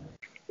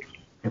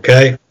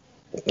 Okay?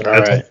 That's all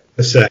I'm going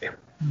to say.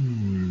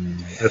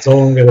 That's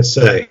all I'm going to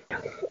say.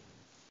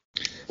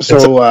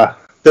 So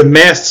the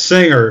Masked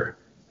Singer,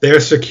 their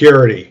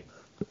security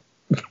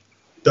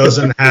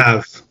doesn't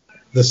have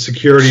the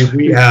security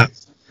we have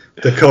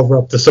to cover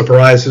up the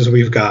surprises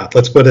we've got.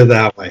 Let's put it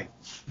that way.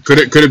 Could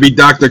it be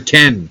Dr.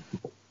 Ken?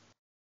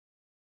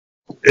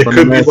 It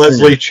could be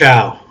Leslie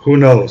Chow. Who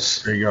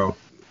knows? There you go.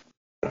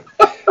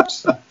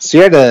 So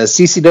you had a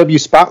CCW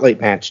Spotlight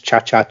match, Cha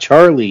Cha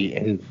Charlie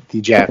and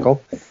the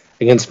Jackal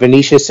against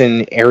Venetius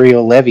and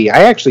Ariel Levy.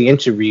 I actually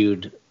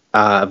interviewed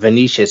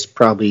Venetius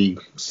probably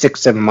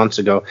 6-7 months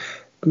ago.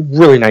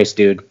 Really nice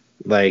dude.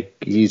 Like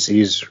he's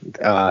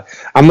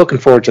I'm looking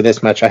forward to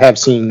this match. I have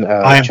seen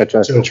Cha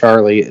Cha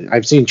Charlie.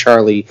 I've seen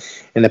Charlie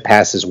in the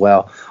past as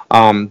well.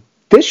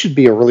 This should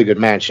be a really good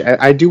match.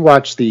 I do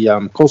watch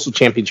the Coastal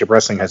Championship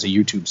Wrestling has a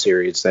YouTube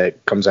series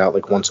that comes out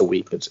like once a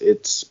week.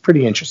 It's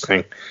pretty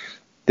interesting.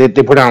 They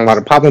put on a lot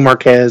of Pablo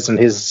Marquez and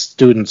his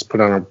students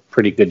put on a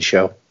pretty good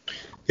show.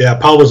 Yeah,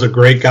 Pablo's a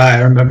great guy.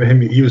 I remember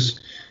him. He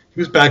was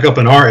back up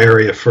in our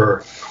area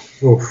for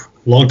a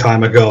long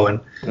time ago,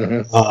 and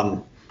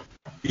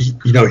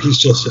he's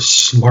just a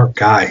smart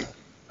guy.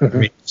 I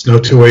mean, there's no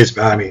two ways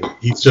about it. I mean,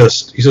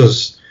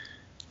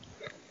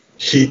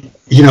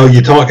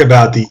 you talk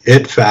about the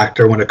it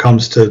factor when it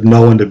comes to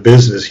knowing the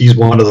business. He's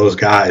one of those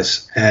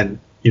guys, and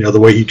the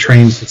way he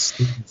trains the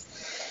students,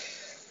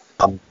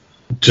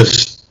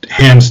 just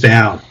hands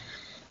down,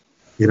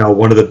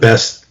 one of the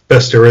best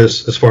there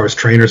is as far as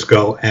trainers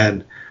go.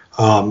 And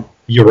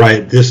you're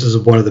right. This is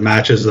one of the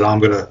matches that I'm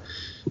gonna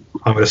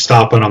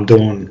stop when I'm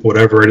doing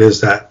whatever it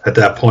is that at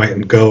that point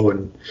and go,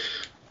 and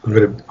I'm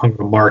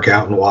gonna mark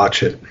out and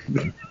watch it.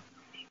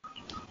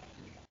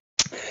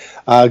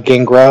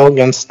 Gangrel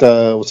against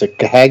was it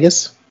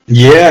Cahagas?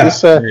 Yeah.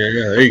 Yeah,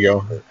 there you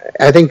go.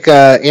 I think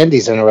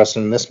Andy's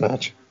interested in this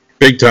match.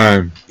 Big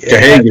time.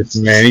 Yeah.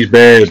 Cahagas, man, he's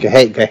bad.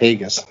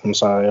 Cahagas. I'm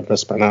sorry, I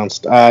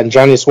mispronounced.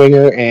 Johnny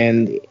Swinger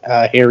and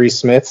Harry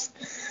Smith.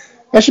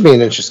 That should be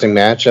an interesting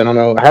match. I don't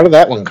know, how did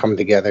that one come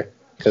together?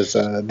 Because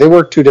they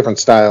work two different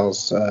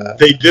styles.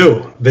 They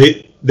do.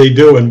 They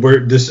do, and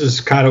this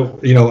is kind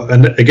of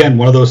and again,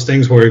 one of those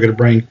things where you're going to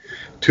bring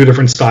two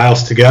different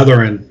styles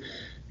together and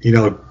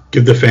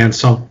give the fans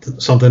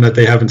something that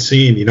they haven't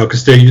seen.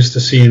 Because they're used to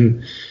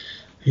seeing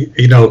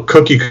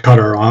cookie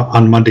cutter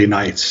on Monday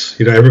nights.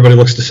 Everybody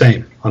looks the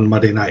same on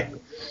Monday night.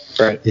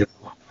 Right.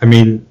 I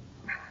mean,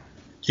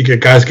 you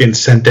get guys getting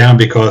sent down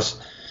because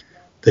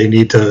they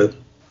need to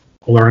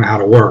learn how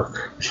to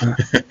work.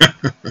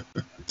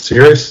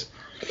 Serious?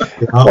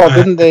 Well,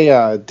 didn't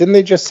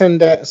they just send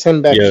back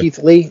Keith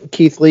Lee?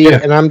 Yeah.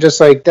 And I'm just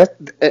like that.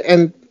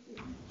 And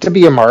to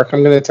be a mark,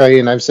 I'm going to tell you,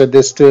 and I've said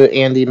this to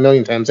Andy a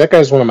million times. That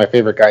guy's one of my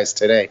favorite guys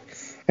today,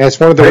 and it's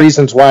one of the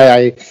reasons why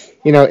I,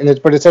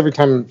 but it's every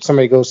time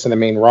somebody goes to the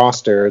main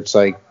roster, it's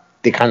like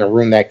they kind of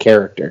ruin that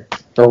character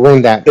or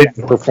ruin that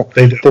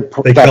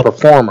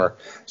performer.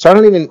 So I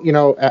don't even,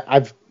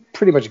 I've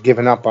pretty much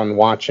given up on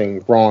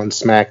watching Raw and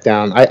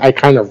SmackDown. I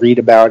kind of read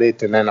about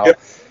it and then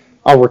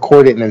I'll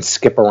record it and then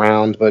skip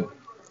around. But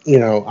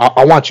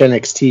I'll watch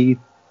NXT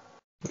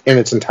in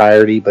its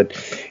entirety. But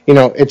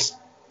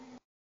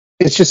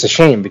it's just a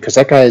shame because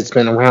that guy's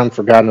been around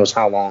for God knows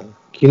how long.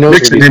 He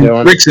knows what he's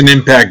doing. Rick's an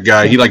Impact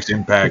guy. He likes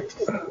Impact.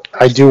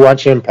 I do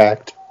watch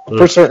Impact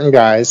for certain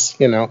guys.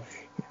 Yeah,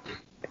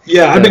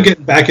 I've been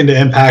getting back into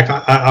Impact.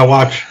 I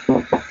watch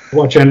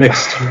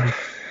NXT.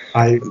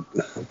 I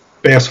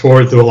fast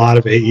forward through a lot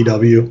of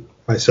AEW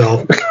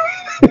myself.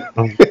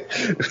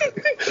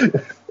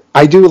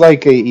 I do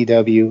like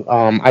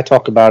AEW. I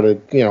talk about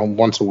it,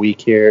 once a week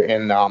here,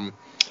 and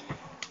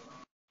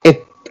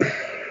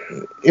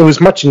it was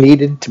much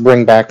needed to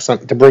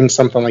bring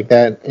something like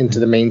that into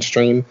the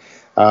mainstream.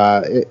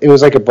 It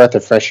was like a breath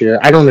of fresh air.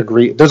 I don't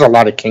agree. There's a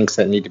lot of kinks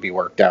that need to be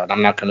worked out.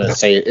 I'm not going to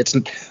say it. It's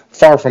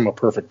far from a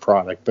perfect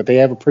product, but they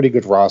have a pretty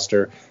good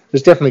roster.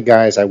 There's definitely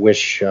guys I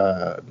wish,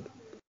 I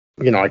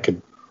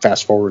could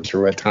fast forward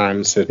through at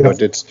times.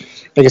 But it's,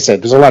 like I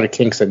said, there's a lot of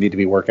kinks that need to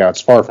be worked out.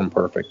 It's far from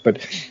perfect,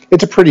 but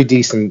it's a pretty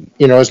decent,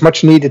 it's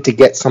much needed to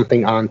get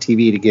something on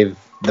TV to give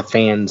the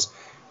fans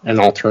an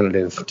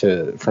alternative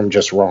from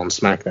just Raw and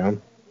SmackDown.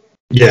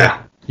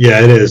 Yeah,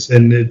 it is.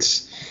 And it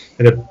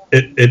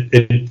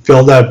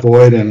filled that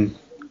void, and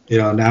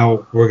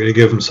now we're going to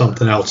give them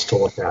something else to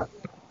look at.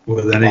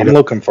 I'm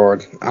looking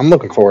forward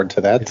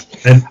to that.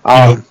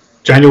 And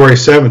January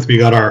 7th, we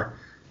got our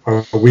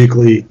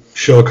weekly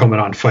show coming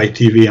on Fight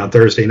TV on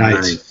Thursday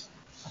nights.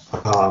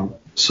 Nice.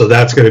 So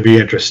that's going to be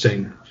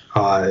interesting.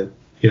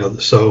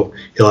 So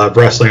you'll have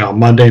wrestling on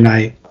Monday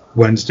night,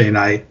 Wednesday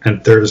night,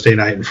 and Thursday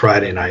night and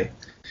Friday night.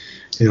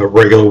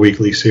 Regular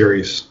weekly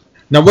series.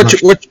 Now,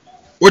 what's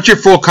your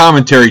full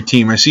commentary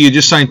team? I see you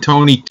just signed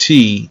Tony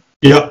T.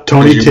 Yep,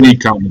 Tony T.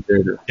 Lead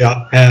commentator.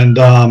 Yeah, and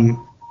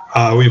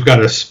we've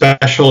got a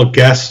special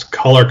guest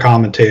color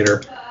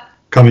commentator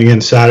coming in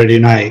Saturday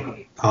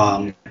night.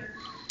 You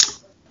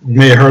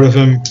may have heard of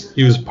him.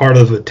 He was part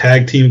of a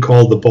tag team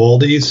called the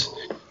Baldies.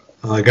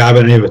 A guy by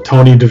the name of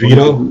Tony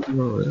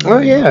DeVito. Oh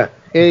yeah.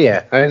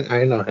 Yeah,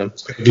 I know him.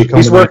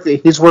 He's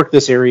worked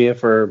this area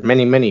for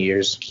many, many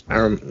years,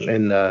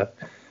 and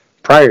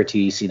prior to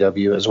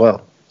ECW as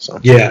well. So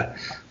yeah,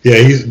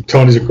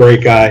 Tony's a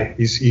great guy.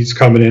 He's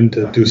coming in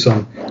to do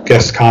some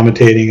guest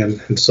commentating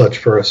and such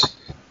for us.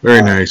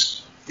 Very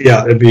nice.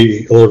 Yeah, it'd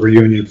be a little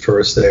reunion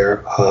for us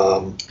there.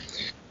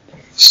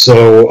 It's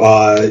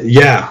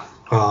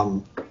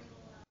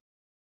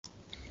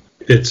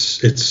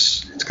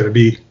going to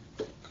be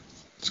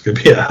It's going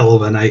to be a hell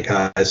of a night,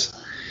 guys. It's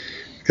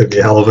going to be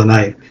a hell of a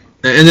night.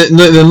 And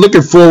then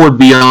looking forward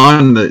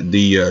beyond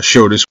the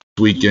show this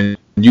weekend,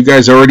 you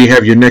guys already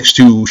have your next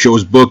 2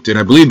 shows booked, and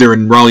I believe they're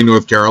in Raleigh,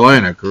 North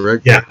Carolina,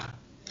 correct? Yeah.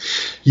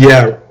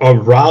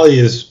 Raleigh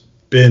has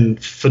been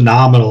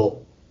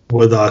phenomenal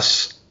with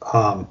us.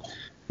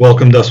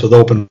 Welcomed us with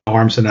open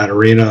arms in that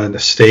arena in the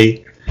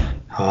state,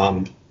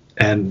 they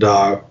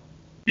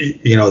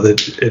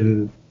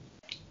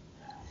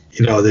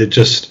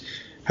just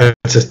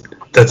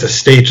that's a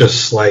state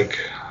just like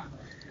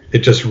it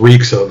just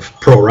reeks of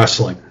pro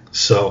wrestling.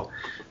 So,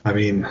 I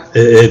mean,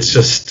 it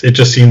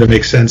just seemed to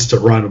make sense to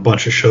run a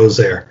bunch of shows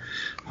there.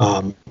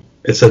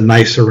 It's a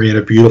nice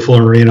arena, beautiful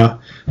arena,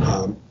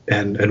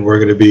 and we're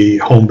going to be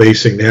home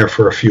basing there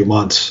for a few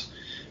months.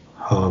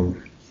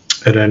 And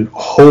then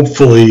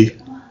hopefully,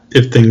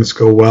 if things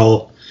go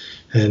well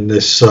and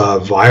this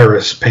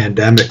virus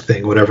pandemic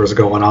thing, whatever's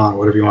going on,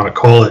 whatever you want to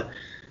call it,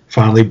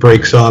 finally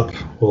breaks up,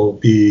 we'll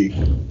be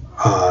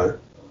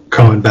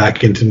coming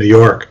back into New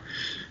York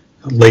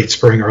late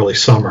spring, early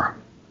summer.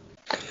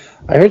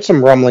 I heard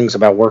some rumblings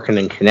about working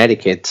in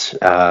Connecticut.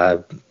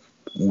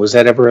 Was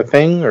that ever a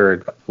thing,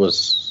 or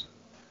was?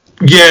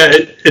 Yeah,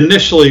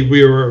 initially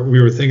we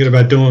were thinking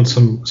about doing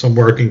some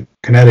work in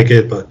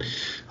Connecticut, but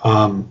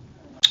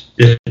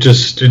it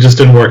just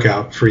didn't work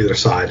out for either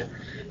side.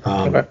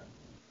 Okay.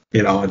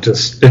 It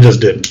just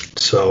didn't.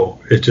 So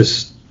it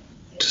just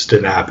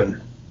didn't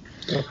happen.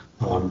 Yeah.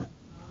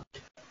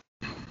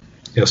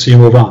 So you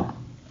move on.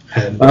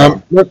 And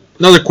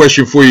another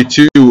question for you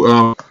too.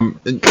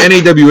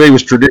 NAWA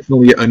was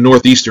traditionally a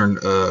northeastern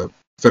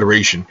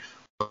federation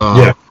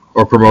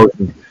or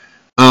promotion.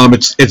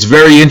 It's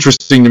very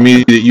interesting to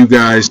me that you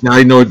guys, now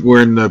I know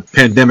we're in the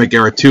pandemic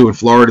era too, and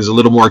Florida is a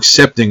little more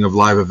accepting of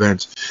live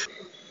events.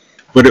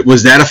 But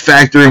was that a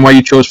factor in why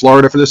you chose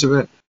Florida for this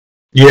event?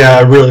 Yeah,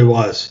 it really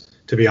was,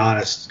 to be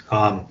honest.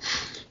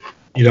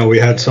 We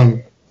had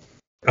some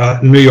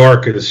New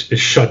York is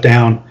shut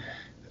down.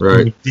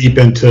 Right. Deep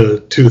into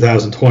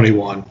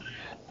 2021.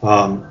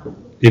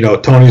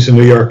 Tony's a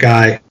New York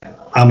guy.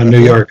 I'm a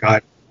New York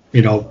guy.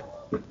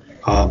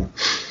 All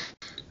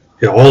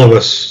of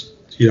us,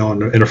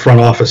 in the front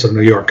office of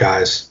New York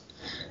guys.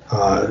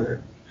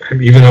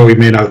 Even though we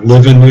may not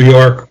live in New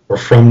York, we're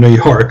from New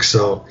York,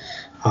 so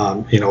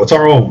it's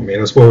our home.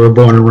 It's where we're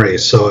born and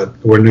raised. So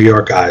we're New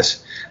York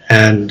guys,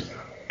 and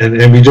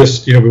we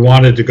just we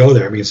wanted to go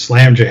there. I mean,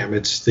 Slam Jam.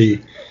 It's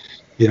the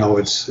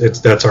it's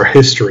that's our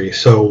history.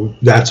 So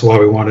that's why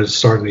we wanted to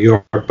start in New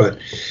York, but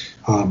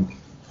we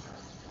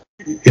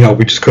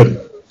just couldn't.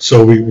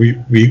 So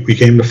we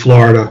came to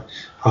Florida.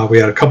 We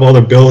had a couple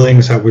other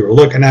buildings that we were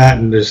looking at,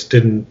 and they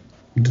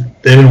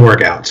didn't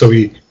work out. So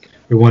we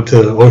went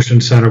to the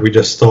Ocean Center. We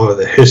just thought of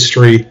the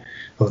history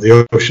of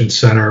the Ocean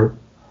Center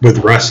with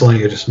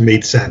wrestling. It just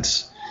made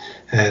sense.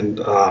 And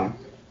I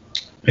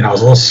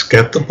was a little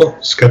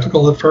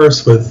skeptical at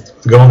first with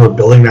going to a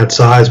building that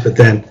size, but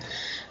then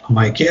I'm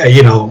like, yeah,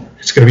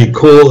 it's going to be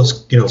cool.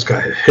 It's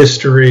got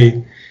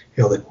history.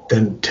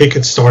 Then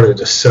tickets started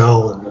to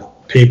sell, and the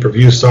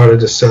pay-per-view started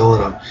to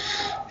sell, and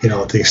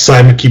the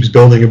excitement keeps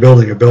building and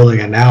building and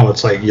building. And now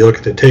it's like you look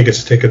at the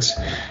tickets.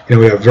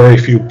 We have very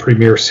few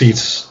premier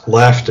seats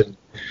left, and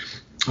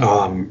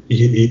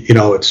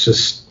it's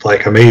just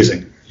like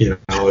amazing.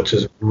 It's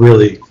just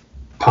really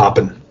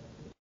popping.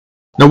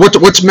 Now,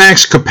 what's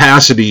max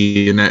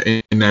capacity in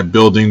that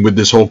building with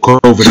this whole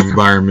COVID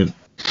environment?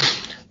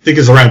 I think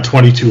it's around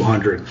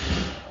 2,200.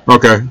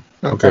 Okay.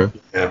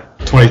 Yeah,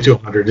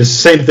 2,200. It's the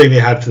same thing they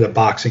had for the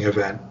boxing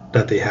event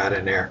that they had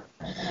in there.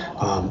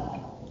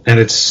 And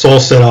it's all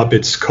set up.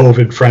 It's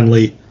COVID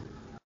friendly.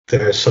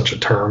 There's such a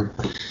term.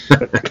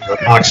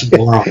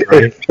 Oxymoron,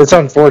 right? It's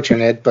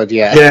unfortunate, but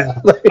yeah.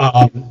 Yeah.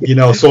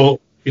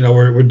 So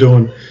we're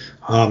doing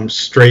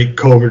straight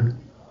COVID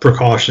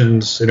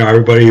precautions.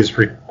 Everybody is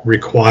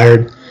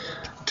required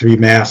to be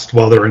masked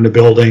while they're in the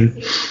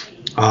building.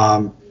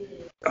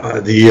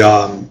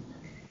 The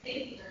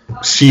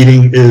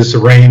seating is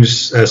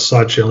arranged as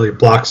such, only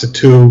blocks of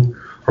 2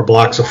 or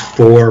blocks of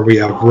 4. We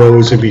have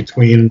rows in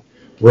between,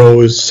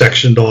 rows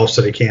sectioned off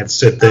so they can't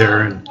sit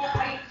there. And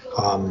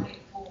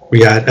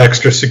we had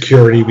extra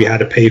security we had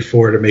to pay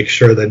for to make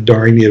sure that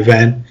during the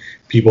event,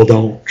 people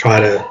don't try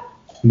to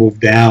move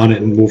down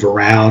and move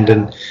around,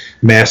 and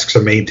masks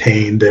are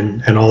maintained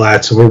and all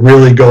that. So we're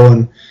really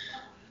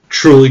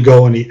truly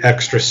going the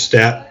extra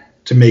step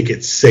to make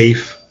it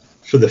safe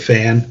for the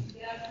fan.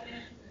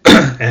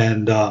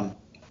 And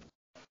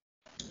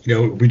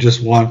we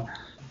just want,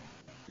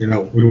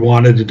 we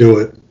wanted to do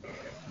it.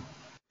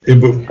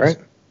 Right.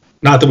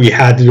 Not that we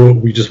had to do it,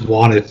 we just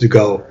wanted to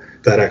go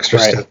that extra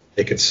step to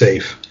make it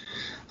safe.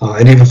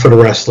 And even for the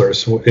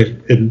wrestlers,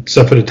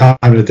 except for the time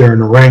that they're in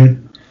the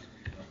ring,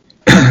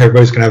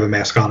 everybody's going to have a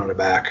mask on the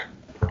back.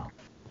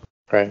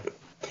 Right.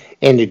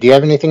 Andy, do you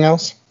have anything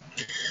else?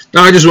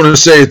 No, I just want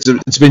to say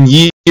it's been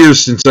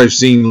years since I've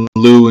seen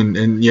Lou,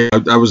 and yeah,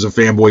 I was a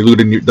fanboy. Lou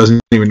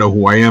doesn't even know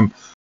who I am,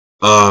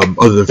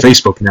 other than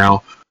Facebook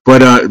now.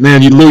 But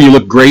man, Lou, you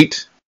look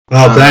great.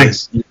 Oh,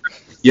 thanks.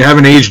 You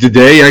haven't aged a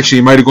day. Actually,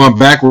 you might have gone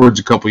backwards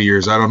a couple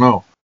years. I don't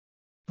know.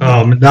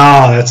 No,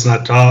 that's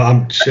not.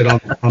 I'm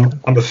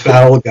a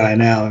fat old guy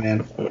now,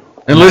 man.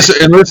 And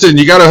listen,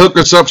 you got to hook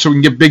us up so we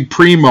can get Big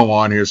Primo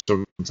on here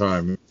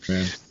sometime,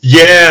 man.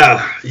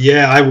 Yeah,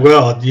 I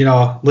will.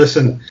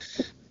 Listen,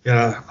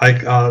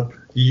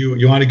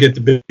 you want to get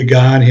the big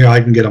guy on here?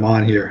 I can get him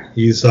on here.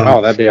 He's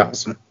that'd be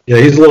awesome. Yeah,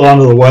 he's a little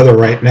under the weather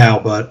right now,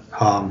 but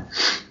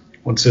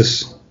once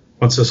this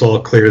all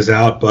clears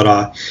out,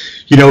 but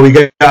we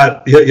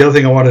got the other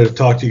thing I wanted to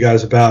talk to you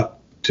guys about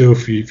too,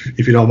 if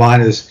you don't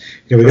mind, is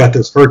we got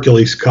this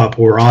Hercules Cup.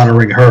 We're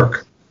honoring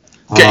Herc.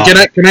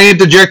 Can I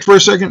interject for a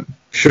second?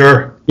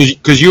 Sure.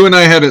 Because you and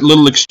I had a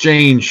little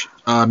exchange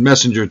on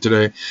Messenger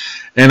today,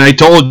 and I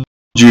told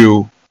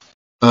you,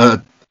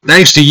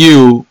 thanks to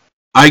you,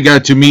 I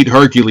got to meet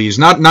Hercules.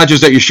 Not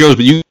just at your shows,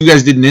 but you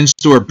guys did an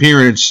in-store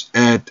appearance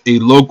at a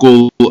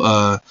local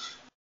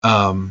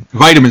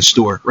vitamin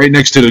store right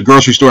next to the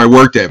grocery store I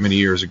worked at many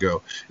years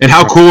ago. And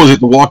how cool is it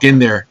to walk in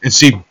there and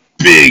see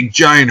big,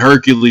 giant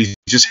Hercules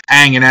just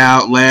hanging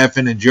out,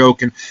 laughing and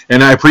joking,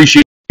 and I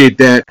appreciate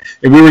that.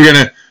 And we were going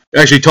to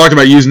actually talk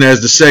about using that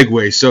as the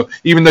segue. So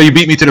even though you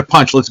beat me to the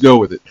punch, let's go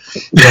with it.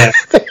 Yeah.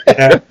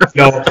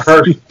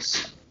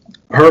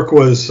 Herc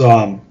was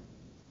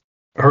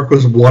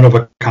one of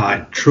a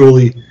kind,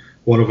 truly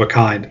one of a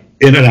kind,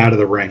 in and out of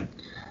the ring.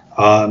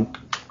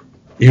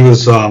 He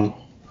was, I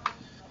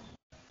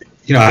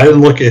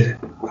didn't look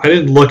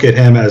at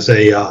him as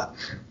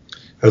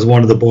as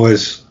one of the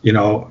boys.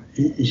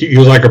 He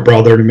was like a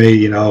brother to me.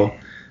 He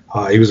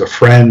was a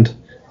friend.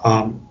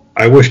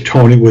 I wish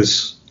Tony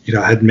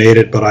had made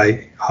it, but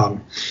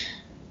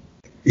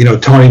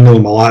Tony knew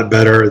him a lot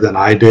better than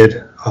I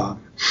did,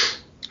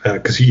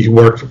 because he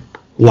worked a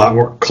lot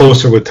more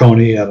closer with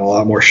Tony and a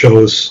lot more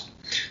shows.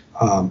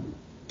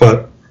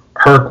 But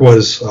Herc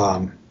was,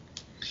 I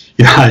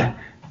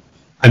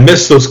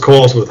missed those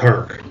calls with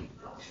Herc.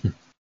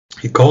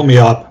 He called me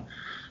up,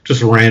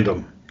 just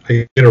random.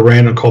 I get a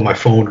random call, my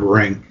phone would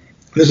ring.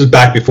 This is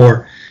back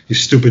before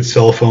these stupid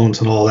cell phones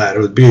and all that. It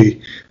would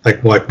be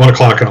like 1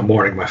 o'clock in the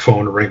morning, my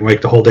phone would ring,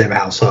 wake the whole damn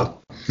house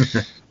up.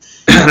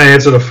 And I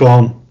answer the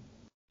phone.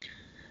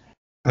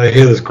 I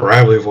hear this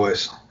gravelly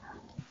voice.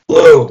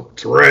 Hello,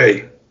 it's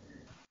Ray.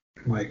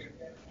 I'm like,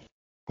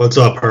 what's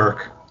up,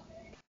 Herc?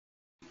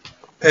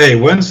 Hey,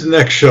 when's the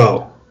next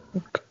show?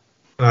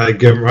 I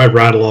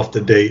rattle off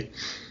the date.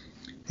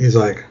 He's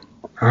like,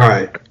 all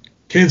right,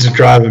 kids are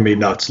driving me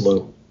nuts,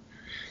 Lou.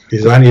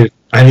 He's I need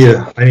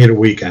a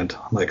weekend.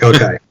 I'm like,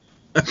 okay.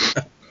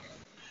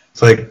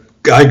 It's like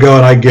I go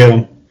and I get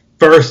him.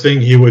 First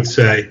thing he would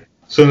say,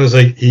 as soon as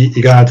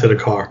he got into the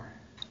car,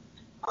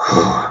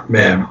 oh,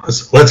 man,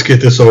 let's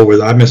get this over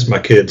with. I miss my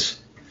kids.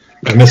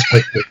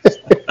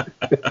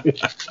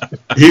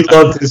 He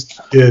loved his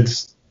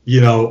kids.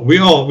 We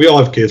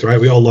all have kids, right?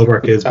 We all love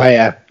our kids.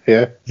 Yeah.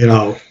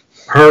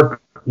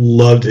 Herc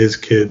loved his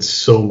kids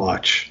so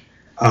much.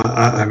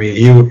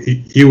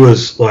 He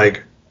was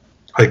like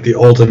the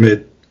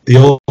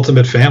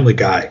ultimate family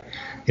guy.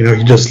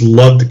 He just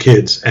loved the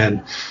kids.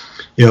 And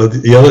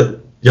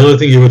the other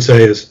thing he would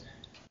say is,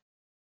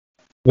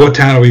 what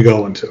town are we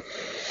going to?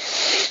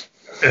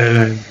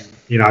 And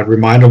I'd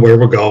remind him where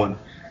we're going,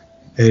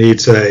 and he'd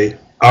say,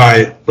 all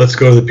right, let's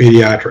go to the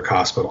pediatric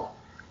hospital.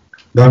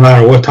 No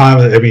matter what time.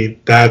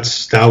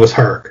 That was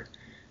Herc.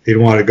 He'd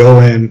want to go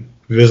in,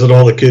 visit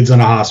all the kids in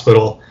the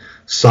hospital,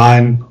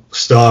 sign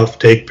stuff,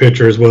 take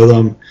pictures with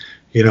them,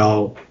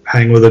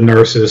 hang with the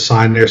nurses,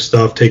 sign their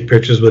stuff, take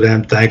pictures with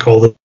them, thank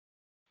all the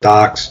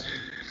docs.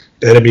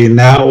 And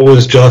that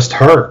was just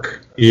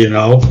Herc. He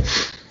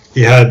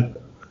had,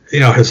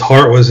 his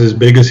heart was as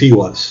big as he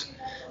was.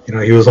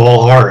 He was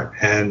all heart.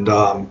 And,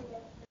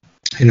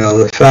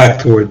 the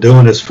fact that we're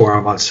doing this for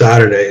him on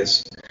Saturday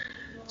is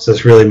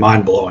just really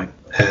mind blowing.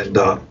 And,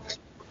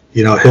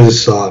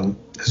 his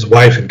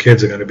wife and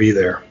kids are going to be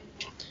there.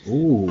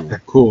 Ooh,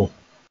 cool.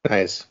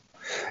 Nice.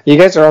 You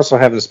guys are also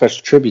having a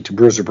special tribute to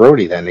Bruiser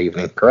Brody that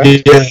evening,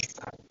 correct?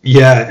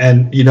 Yeah,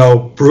 and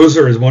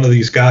Bruiser is one of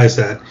these guys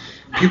that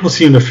people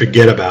seem to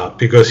forget about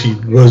because he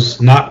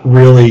was not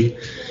really.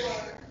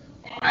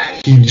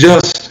 He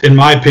just, in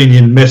my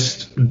opinion,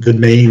 missed the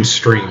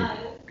mainstream.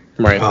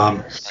 Right.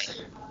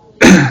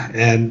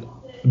 And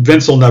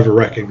Vince will never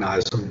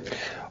recognize him.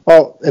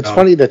 Well, it's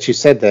funny that you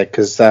said that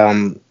because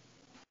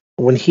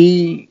when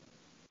he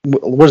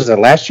was it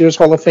last year's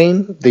Hall of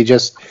Fame, they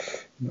just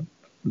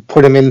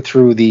put him in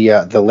through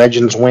the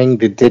Legends wing.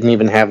 They didn't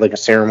even have like a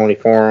ceremony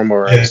for him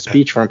or a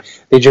speech for him.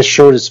 They just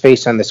showed his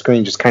face on the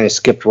screen, just kind of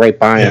skipped right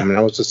by him. And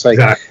I was just like,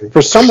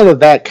 for someone of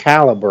that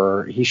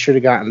caliber, he should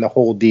have gotten the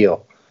whole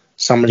deal.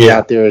 Somebody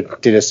out there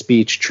did a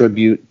speech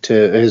tribute to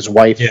his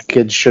wife.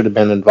 Kids should have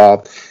been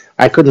involved.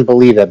 I couldn't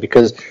believe that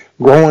because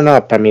growing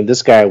up,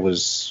 this guy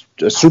was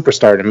a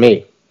superstar to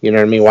me. You know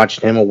what I mean?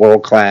 Watching him at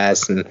World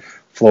Class and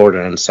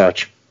Florida and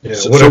such. Yeah,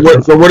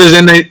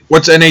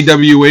 what's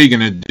NAWA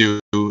gonna do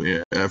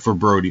for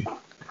Brody?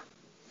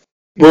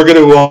 We're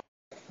gonna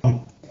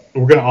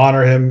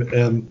honor him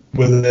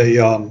with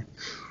a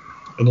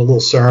in a little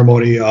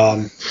ceremony.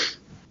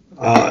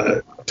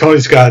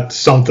 Tony's got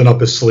something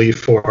up his sleeve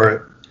for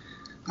it.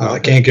 I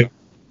can't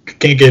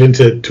get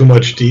into too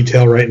much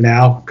detail right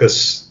now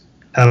because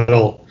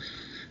that'll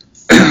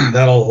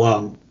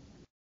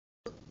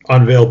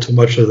unveil too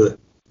much of the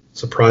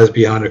surprise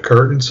behind the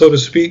curtain, so to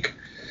speak.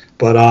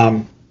 But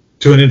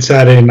tune in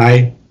Saturday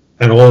night,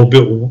 and all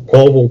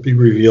will be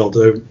revealed.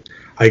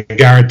 I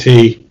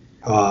guarantee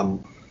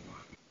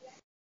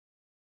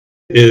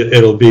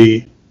it'll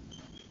be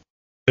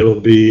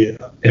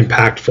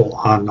impactful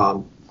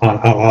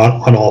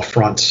on all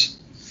fronts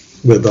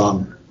with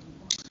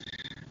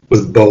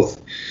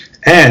both.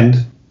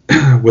 And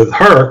with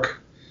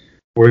Herc,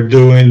 we're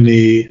doing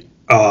the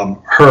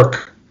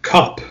Herc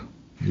Cup,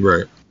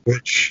 right,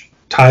 which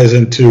ties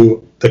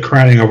into the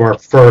crowning of our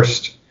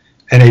first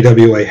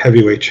NAWA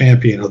heavyweight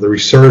champion, of the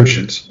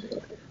resurgence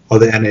of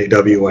the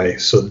NAWA.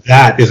 So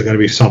that is going to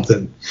be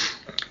something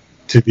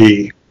to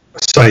be a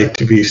sight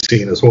to be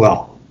seen as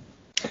well.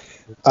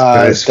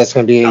 That's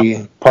going to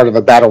be part of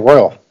a battle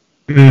royal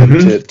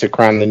to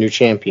crown the new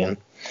champion.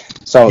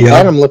 So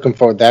that I'm looking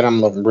forward. That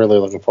I'm really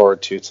looking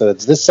forward to. So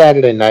it's this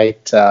Saturday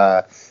night.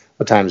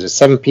 What time is it?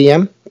 7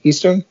 p.m.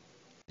 Eastern.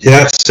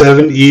 Yeah,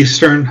 7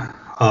 Eastern.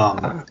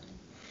 Got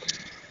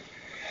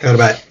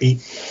about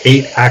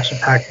eight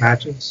action-packed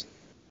matches.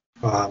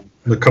 A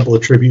couple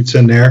of tributes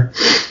in there,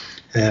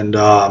 and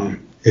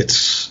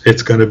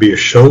it's going to be a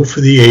show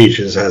for the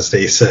ages, as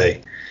they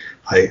say.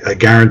 I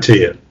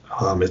guarantee it.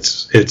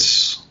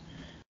 It's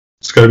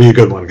going to be a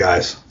good one,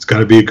 guys. It's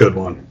going to be a good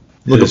one.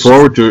 Looking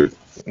forward to it.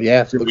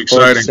 Yeah, it's looking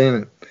forward to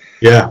seeing it.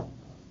 Yeah.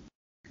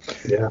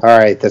 All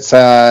right, that's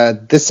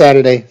this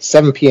Saturday,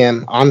 7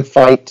 p.m. on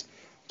Fight.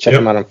 Check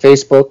them out on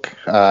Facebook,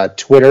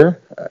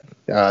 Twitter.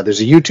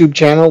 There's a YouTube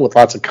channel with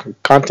lots of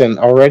content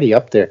already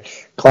up there.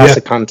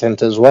 Classic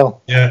content as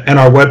well. Yeah, and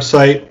our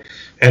website,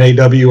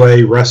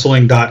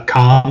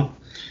 nawawrestling.com.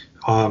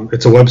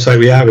 It's a website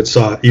we have. It's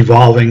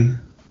evolving.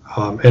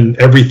 And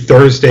every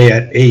Thursday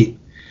at 8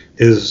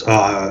 is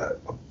our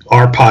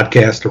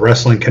podcast, The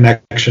Wrestling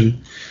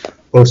Connection,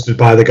 hosted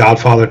by the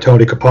Godfather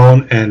Tony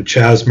Capone and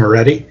Chaz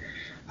Moretti.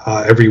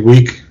 Every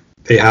week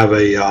they have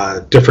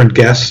a different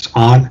guest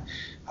on,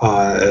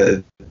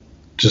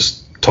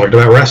 just talking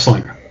about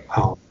wrestling.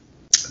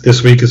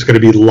 This week is going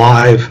to be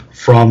live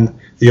from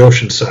the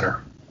Ocean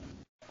Center.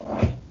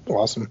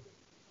 Awesome.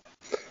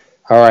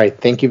 All right.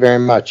 Thank you very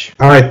much.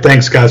 All right.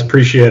 Thanks, guys.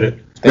 Appreciate it.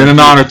 It's been an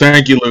honor.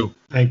 Thank you, Lou.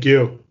 Thank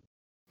you.